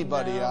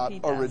anybody No, out He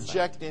or doesn't.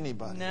 reject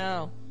anybody.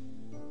 No.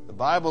 The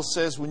Bible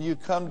says when you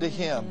come to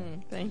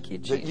Him, Thank you,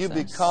 Jesus. that you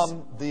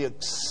become the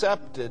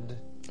accepted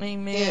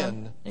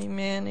Amen.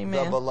 Amen. the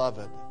Amen.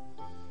 beloved.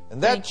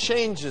 And that Thank you.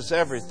 changes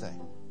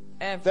everything.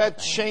 Everything. That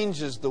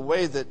changes the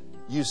way that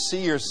you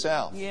see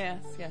yourself.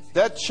 Yes. Yes.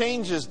 That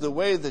changes the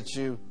way that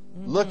you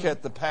look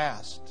at the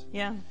past.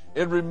 Yeah.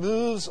 It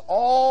removes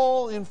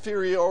all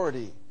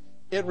inferiority.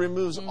 It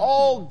removes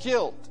all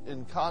guilt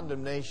and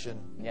condemnation.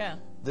 Yeah.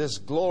 This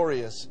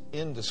glorious,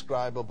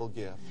 indescribable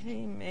gift.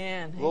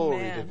 Amen.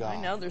 Glory Amen. to God.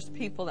 I know there's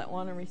people that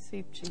want to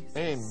receive Jesus.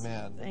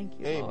 Amen. Thank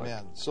you, Amen.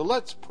 Lord. So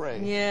let's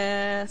pray.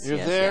 Yes. You're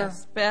yes, there?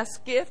 Yes.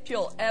 Best gift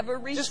you'll ever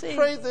receive. Just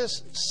pray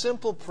this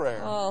simple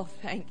prayer Oh,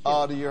 thank you.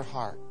 out of your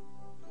heart.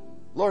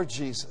 Lord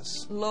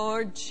Jesus,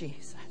 Lord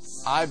Jesus,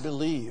 Yes. I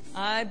believe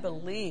I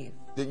believe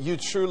that you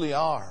truly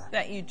are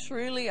that you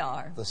truly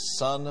are the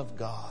Son of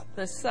God,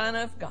 the Son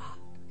of God,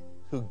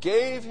 who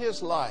gave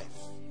his life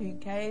who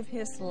gave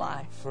his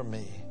life for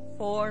me.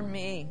 for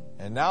me.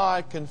 And now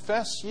I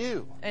confess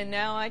you And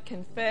now I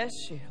confess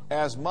you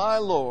as my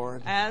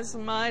Lord as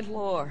my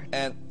Lord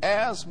and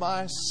as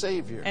my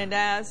Savior, and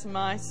as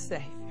my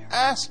Savior.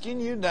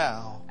 asking you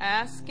now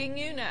Asking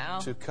you now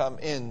to come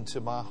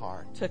into my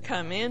heart. to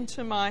come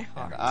into my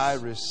heart. I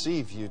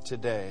receive you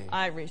today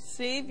I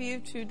receive you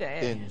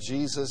today. in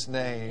Jesus'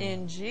 name.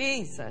 In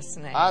Jesus'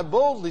 name. I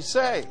boldly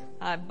say,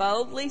 I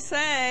boldly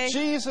say,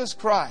 Jesus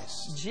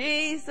Christ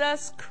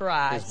Jesus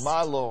Christ is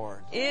my Lord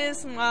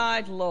is my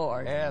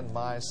Lord and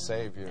my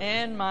Savior.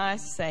 and my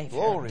Savior.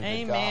 Glory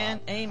Amen.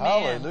 to God. Amen.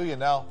 Hallelujah.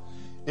 Now,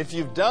 if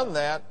you've done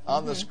that,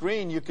 on the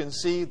screen you can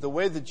see the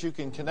way that you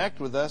can connect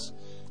with us.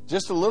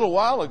 Just a little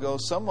while ago,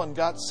 someone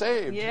got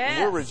saved. Yes,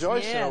 We're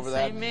rejoicing yes, over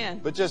that. amen.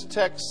 But just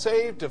text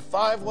SAVE to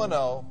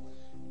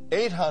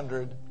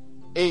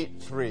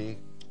 510-800-8310.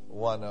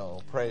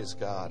 Praise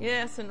God.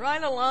 Yes, and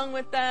right along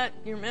with that,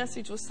 your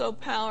message was so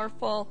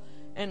powerful.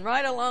 And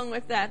right along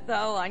with that,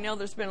 though, I know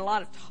there's been a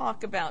lot of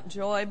talk about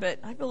joy, but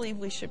I believe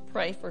we should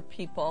pray for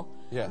people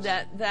Yes.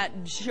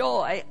 that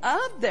joy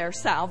of their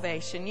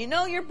salvation. You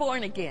know you're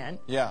born again.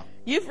 Yeah.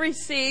 You've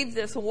received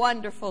this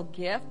wonderful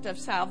gift of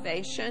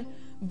salvation,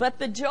 but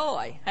the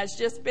joy has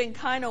just been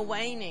kind of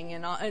waning,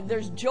 and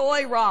there's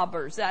joy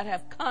robbers that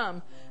have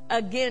come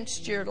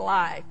against your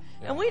life.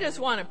 Yeah. And we just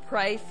want to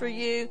pray for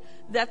you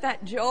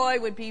that joy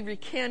would be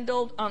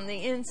rekindled on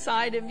the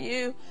inside of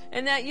you,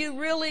 and that you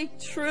really,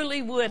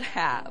 truly would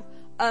have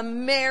a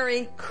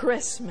Merry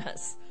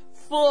Christmas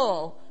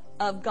full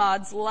of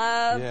God's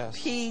love, Yes.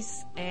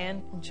 peace,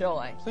 and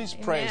joy. Please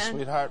pray, Amen.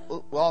 sweetheart.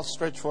 Well, I'll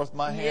stretch forth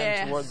my hand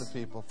Yes. toward the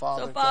people.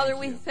 Father, So, Father,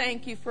 thank we you.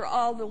 thank you for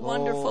all the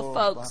wonderful Oh,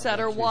 folks that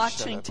are Father,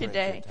 watching Kisha,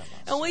 today. Breke,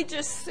 And we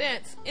just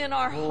sense in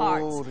our Oh,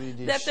 hearts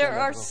Ridi, that there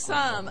are Shala,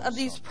 some Broko, of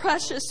these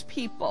precious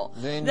people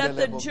Lende, that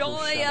the Lebo,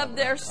 joy Kushala, of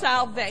their Braka,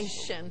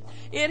 salvation,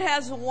 it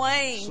has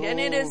waned, and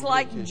it is So,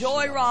 like Breke,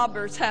 joy Shala,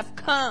 robbers have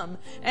come.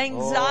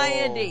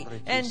 Anxiety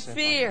Breke, and Sepa,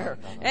 fear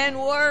Braka, and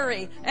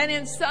worry, and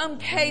in some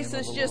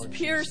cases the just Lord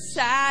pure Jesus.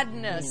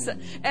 sadness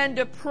and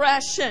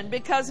depression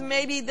because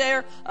maybe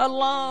they're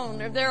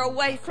alone or they're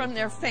away from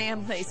their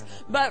families.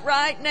 But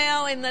right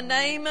now, in the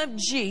name of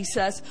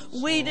Jesus,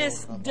 we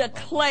just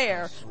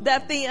declare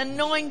that the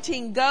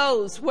anointing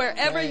goes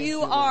wherever Thank you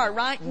you, are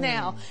right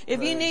now.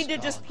 If you need to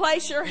Praise just God.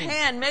 place your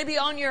hand maybe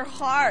on your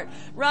heart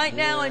right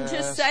now and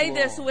just Yes, say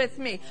this Lord. with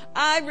me.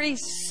 I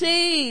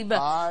receive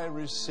I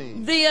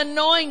receive the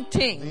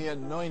anointing, the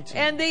anointing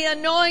and the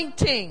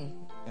anointing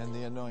and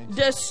the anointing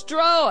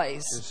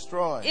destroys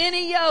destroy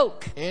any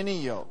yoke any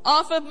yoke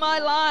off of my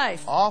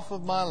life. off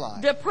of my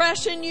life.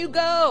 Depression, you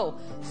go.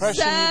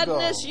 Depression,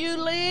 Sadness, you go.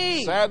 you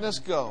leave. Sadness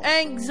go.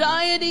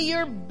 Anxiety,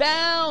 you're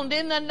bound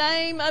in the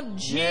name of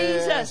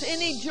Jesus. Yes.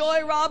 Any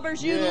joy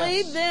robbers, you Yes.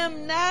 leave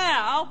them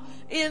now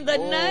in the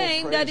Oh,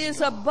 name that praise is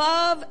God.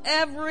 above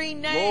every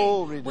name.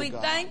 Glory to We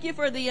God. thank you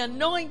for the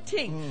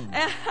anointing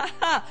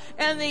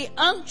and the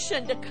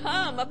unction to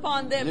come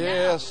upon them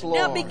Yes, now.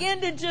 Lord. Now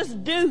begin to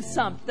just do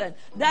something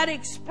that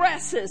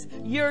expresses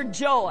your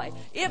joy.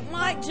 It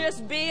might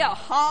just be a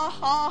ha,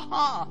 ha,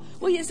 ha.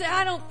 Well, you say,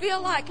 I don't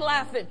feel like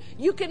laughing.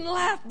 You can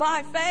laugh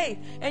by faith,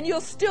 and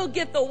you'll still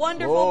get the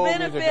wonderful Glory to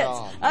benefits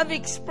God. of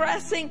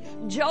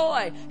expressing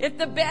joy. If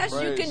the best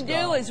you Praise can do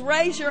God. is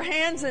raise your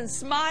hands and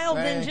smile,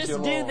 then Thank just you,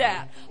 do Lord. that.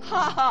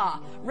 Ha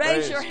ha.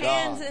 Raise Praise your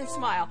hands God. and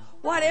smile.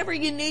 Whatever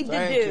you need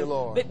Thank to do, you,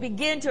 Lord. but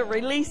begin to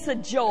release the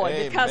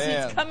joy because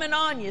Amen. He's coming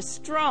on you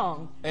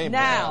strong Amen.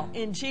 now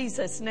in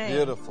Jesus' name.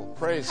 Beautiful.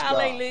 Praise God.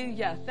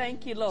 Hallelujah.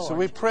 Thank you, Lord. So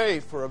we pray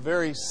for a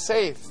very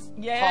safe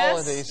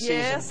holiday season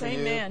yes, for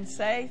amen. you.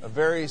 Safe. A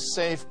very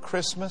safe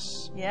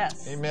Christmas.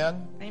 Yes.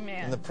 Amen.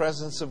 Amen. In the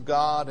presence of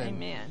God. And,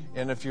 Amen.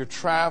 And if you're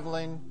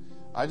traveling,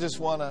 I just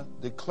want to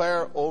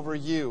declare over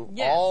you,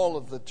 Yes. all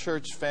of the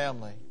church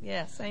family,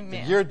 Yes, that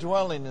amen. you're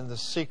dwelling in the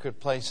secret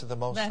place of the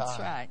Most That's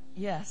High. right.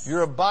 Yes.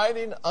 You're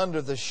abiding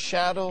under the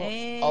shadow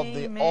of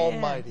the Amen.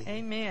 Almighty.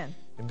 Amen.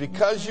 And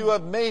because you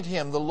have made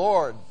Him, the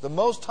Lord, the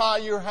Most High,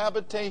 your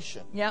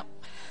habitation, Yep.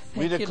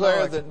 we Thank you, declare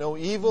Lord. that no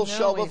evil No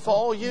shall evil.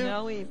 befall you,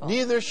 No evil.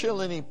 neither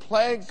shall any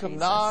plague come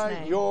Jesus' nigh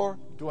name. your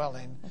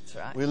dwelling. That's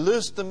right. We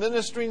loose the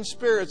ministering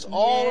spirits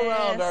all Yes,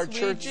 around our we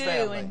church do.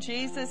 family In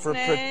Jesus' for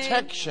name.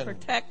 protection,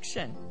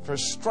 Protection. for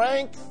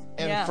strength,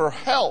 and Yeah. for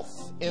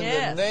health in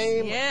Yes, the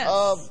name yes.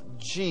 of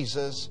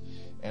Jesus.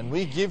 And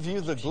we give you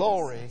the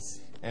glory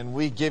and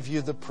we give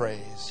you the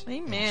praise.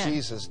 Amen. In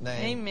Jesus'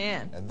 name.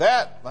 Amen. And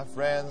that, my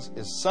friends,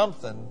 is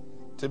something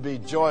to be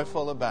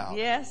joyful about.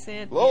 Yes,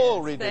 it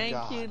Glory is. to Thank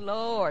God. you,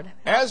 Lord.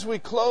 As we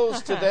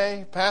close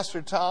today,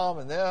 Pastor Tom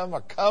and them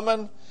are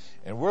coming,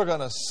 and we're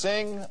going to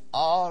sing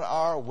on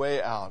our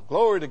way out.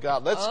 Glory to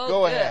God. Let's Oh, go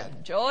good.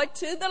 ahead. Joy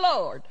to the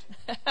Lord.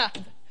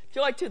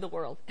 Joy to the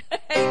world.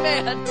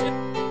 Amen.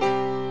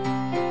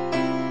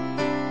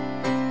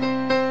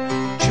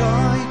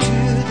 Joy to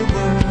the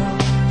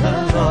world, the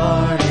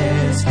Lord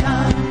is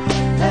come.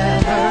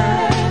 Let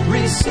earth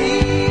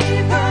receive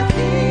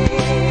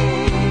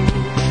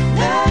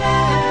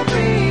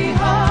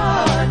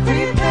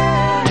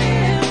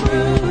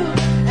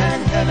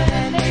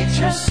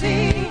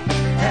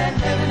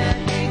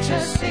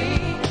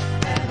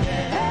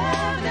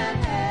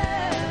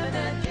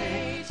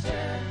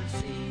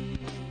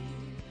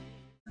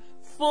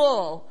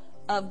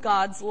of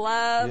God's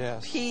love,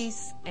 Yes.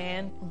 peace,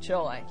 and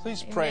joy.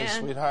 Please pray,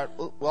 Amen. sweetheart.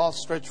 I'll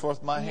stretch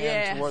forth my hand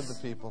Yes. toward the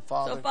people.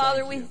 Father, So, Father,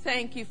 thank we you.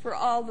 thank you for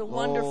all the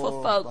wonderful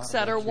Oh, folks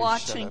that are Father,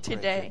 watching Shalabreke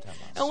today. Tamas.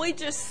 And we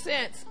just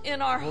sense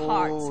in our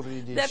hearts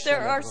that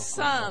there are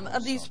some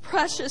of these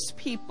precious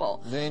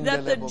people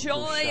that the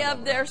joy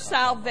of their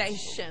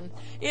salvation,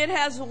 it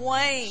has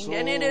waned,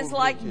 and it is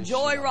like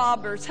joy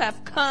robbers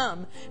have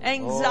come.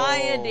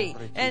 Anxiety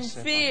and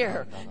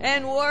fear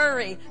and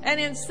worry, and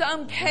in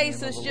some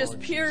cases just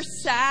pure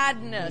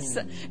sadness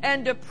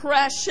and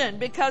depression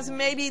because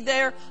maybe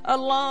they're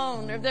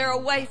alone or they're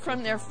away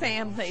from their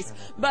families.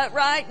 But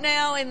right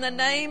now, in the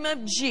name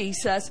of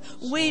Jesus,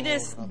 we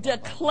just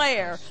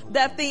declare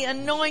that the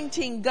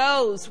anointing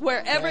goes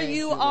wherever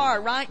you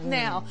are right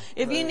now.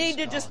 If you need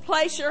to just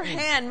place your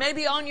hand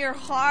maybe on your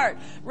heart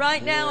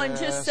right now and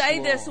just say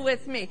this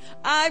with me.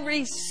 I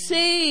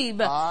receive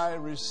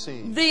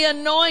the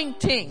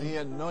anointing. The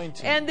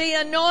anointing. And the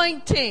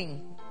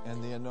anointing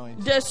And the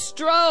anointing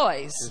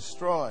destroys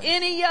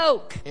any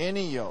yoke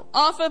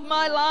off of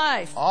my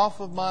life.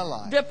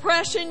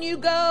 Depression, you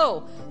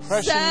go.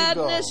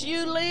 Sadness,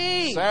 you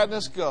leave.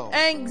 Sadness, go.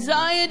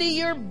 Anxiety,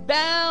 you're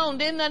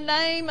bound in the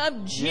name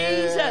of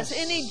Jesus. Yes.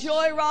 Any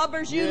joy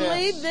robbers, you Yes.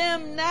 leave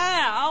them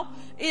now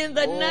in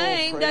the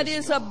name that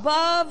is God.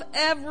 above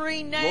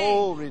every name.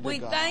 Glory to We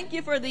God. thank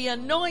you for the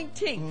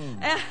anointing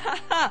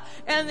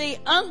and the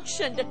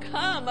unction to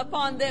come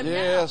upon them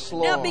Yes, now.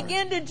 Lord. Now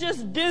begin to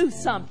just do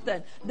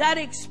something that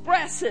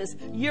expresses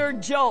your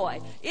joy.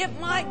 It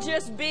might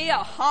just be a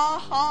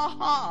ha, ha,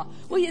 ha.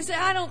 Well, you say,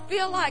 I don't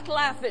feel like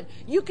laughing.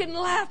 You can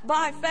laugh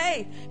by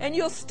faith and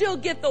you'll still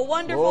get the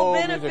wonderful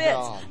Glory to benefits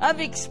God. of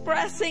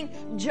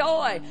expressing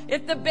joy.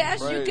 If the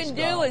best you Praise can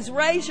do God. is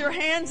raise your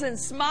hands and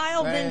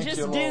smile, then Thank just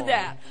you, do Lord.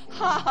 that.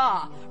 Ha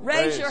ha. Raise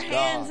Praise your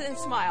hands God. and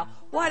smile.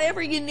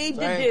 Whatever you need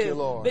Thank to do, you,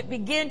 Lord. but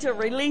begin to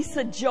release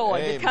the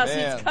joy because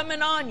Amen. He's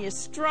coming on you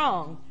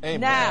strong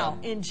Amen. now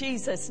in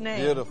Jesus'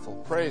 name. Beautiful.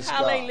 Praise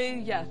God.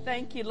 Hallelujah.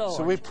 Thank you, Lord.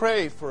 So we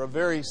pray for a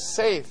very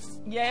safe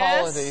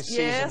holiday season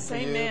yes, for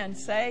amen. you.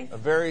 Safe. A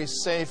very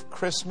safe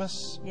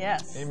Christmas.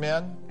 Yes.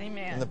 Amen.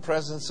 Amen. In the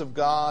presence of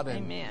God. And,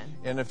 Amen.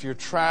 And if you're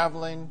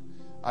traveling,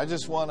 I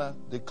just want to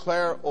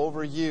declare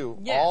over you,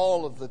 Yes.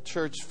 all of the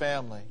church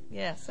family,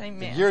 Yes, that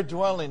amen. you're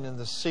dwelling in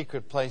the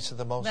secret place of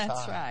the Most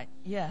That's High. right.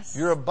 Yes.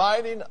 You're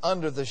abiding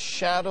under the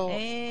shadow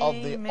of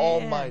the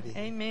Almighty.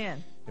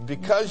 Amen. And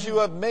because you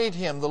have made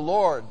Him, the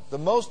Lord, the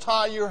Most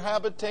High, your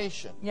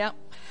habitation, Yep.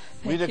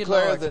 we Thank you,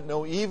 declare Lord. that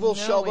no evil No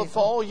shall evil.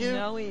 befall you,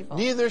 No evil.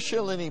 neither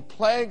shall any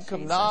plague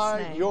come Jesus'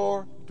 nigh name.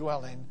 your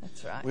dwelling.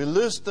 That's right. We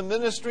loose the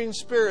ministering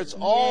spirits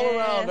all Yes,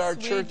 around our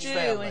we church do.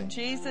 family In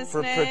Jesus'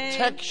 for name.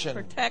 protection,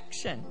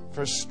 Protection.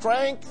 for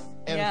strength,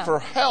 and Yeah. for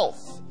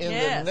health in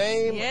Yes, the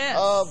name yes.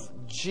 of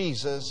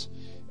Jesus.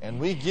 And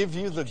we give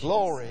you the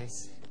glory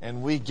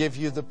and we give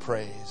you the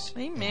praise.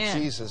 Amen.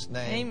 In Jesus'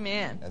 name.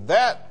 Amen. And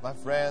that, my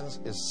friends,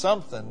 is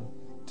something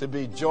to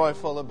be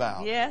joyful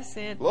about. Yes,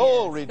 it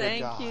Glory is. to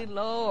Thank God. you,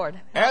 Lord.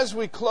 As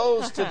we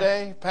close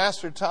today,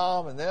 Pastor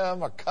Tom and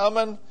them are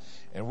coming,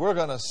 and we're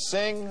going to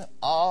sing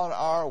on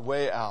our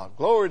way out.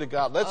 Glory to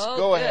God. Let's Oh,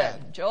 go good.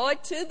 ahead. Joy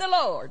to the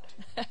Lord.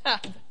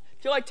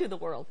 Joy to the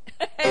world.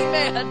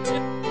 Amen.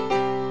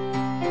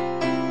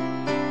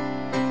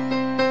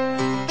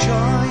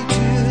 Joy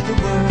to the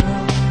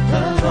world,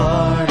 the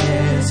Lord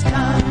is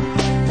come.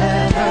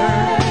 Let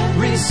earth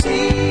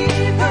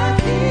receive her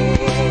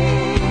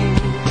King.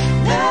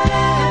 Let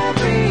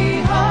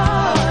every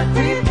heart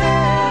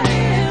prepare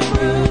Him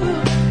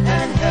room,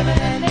 and heaven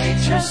and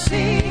nature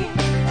sing.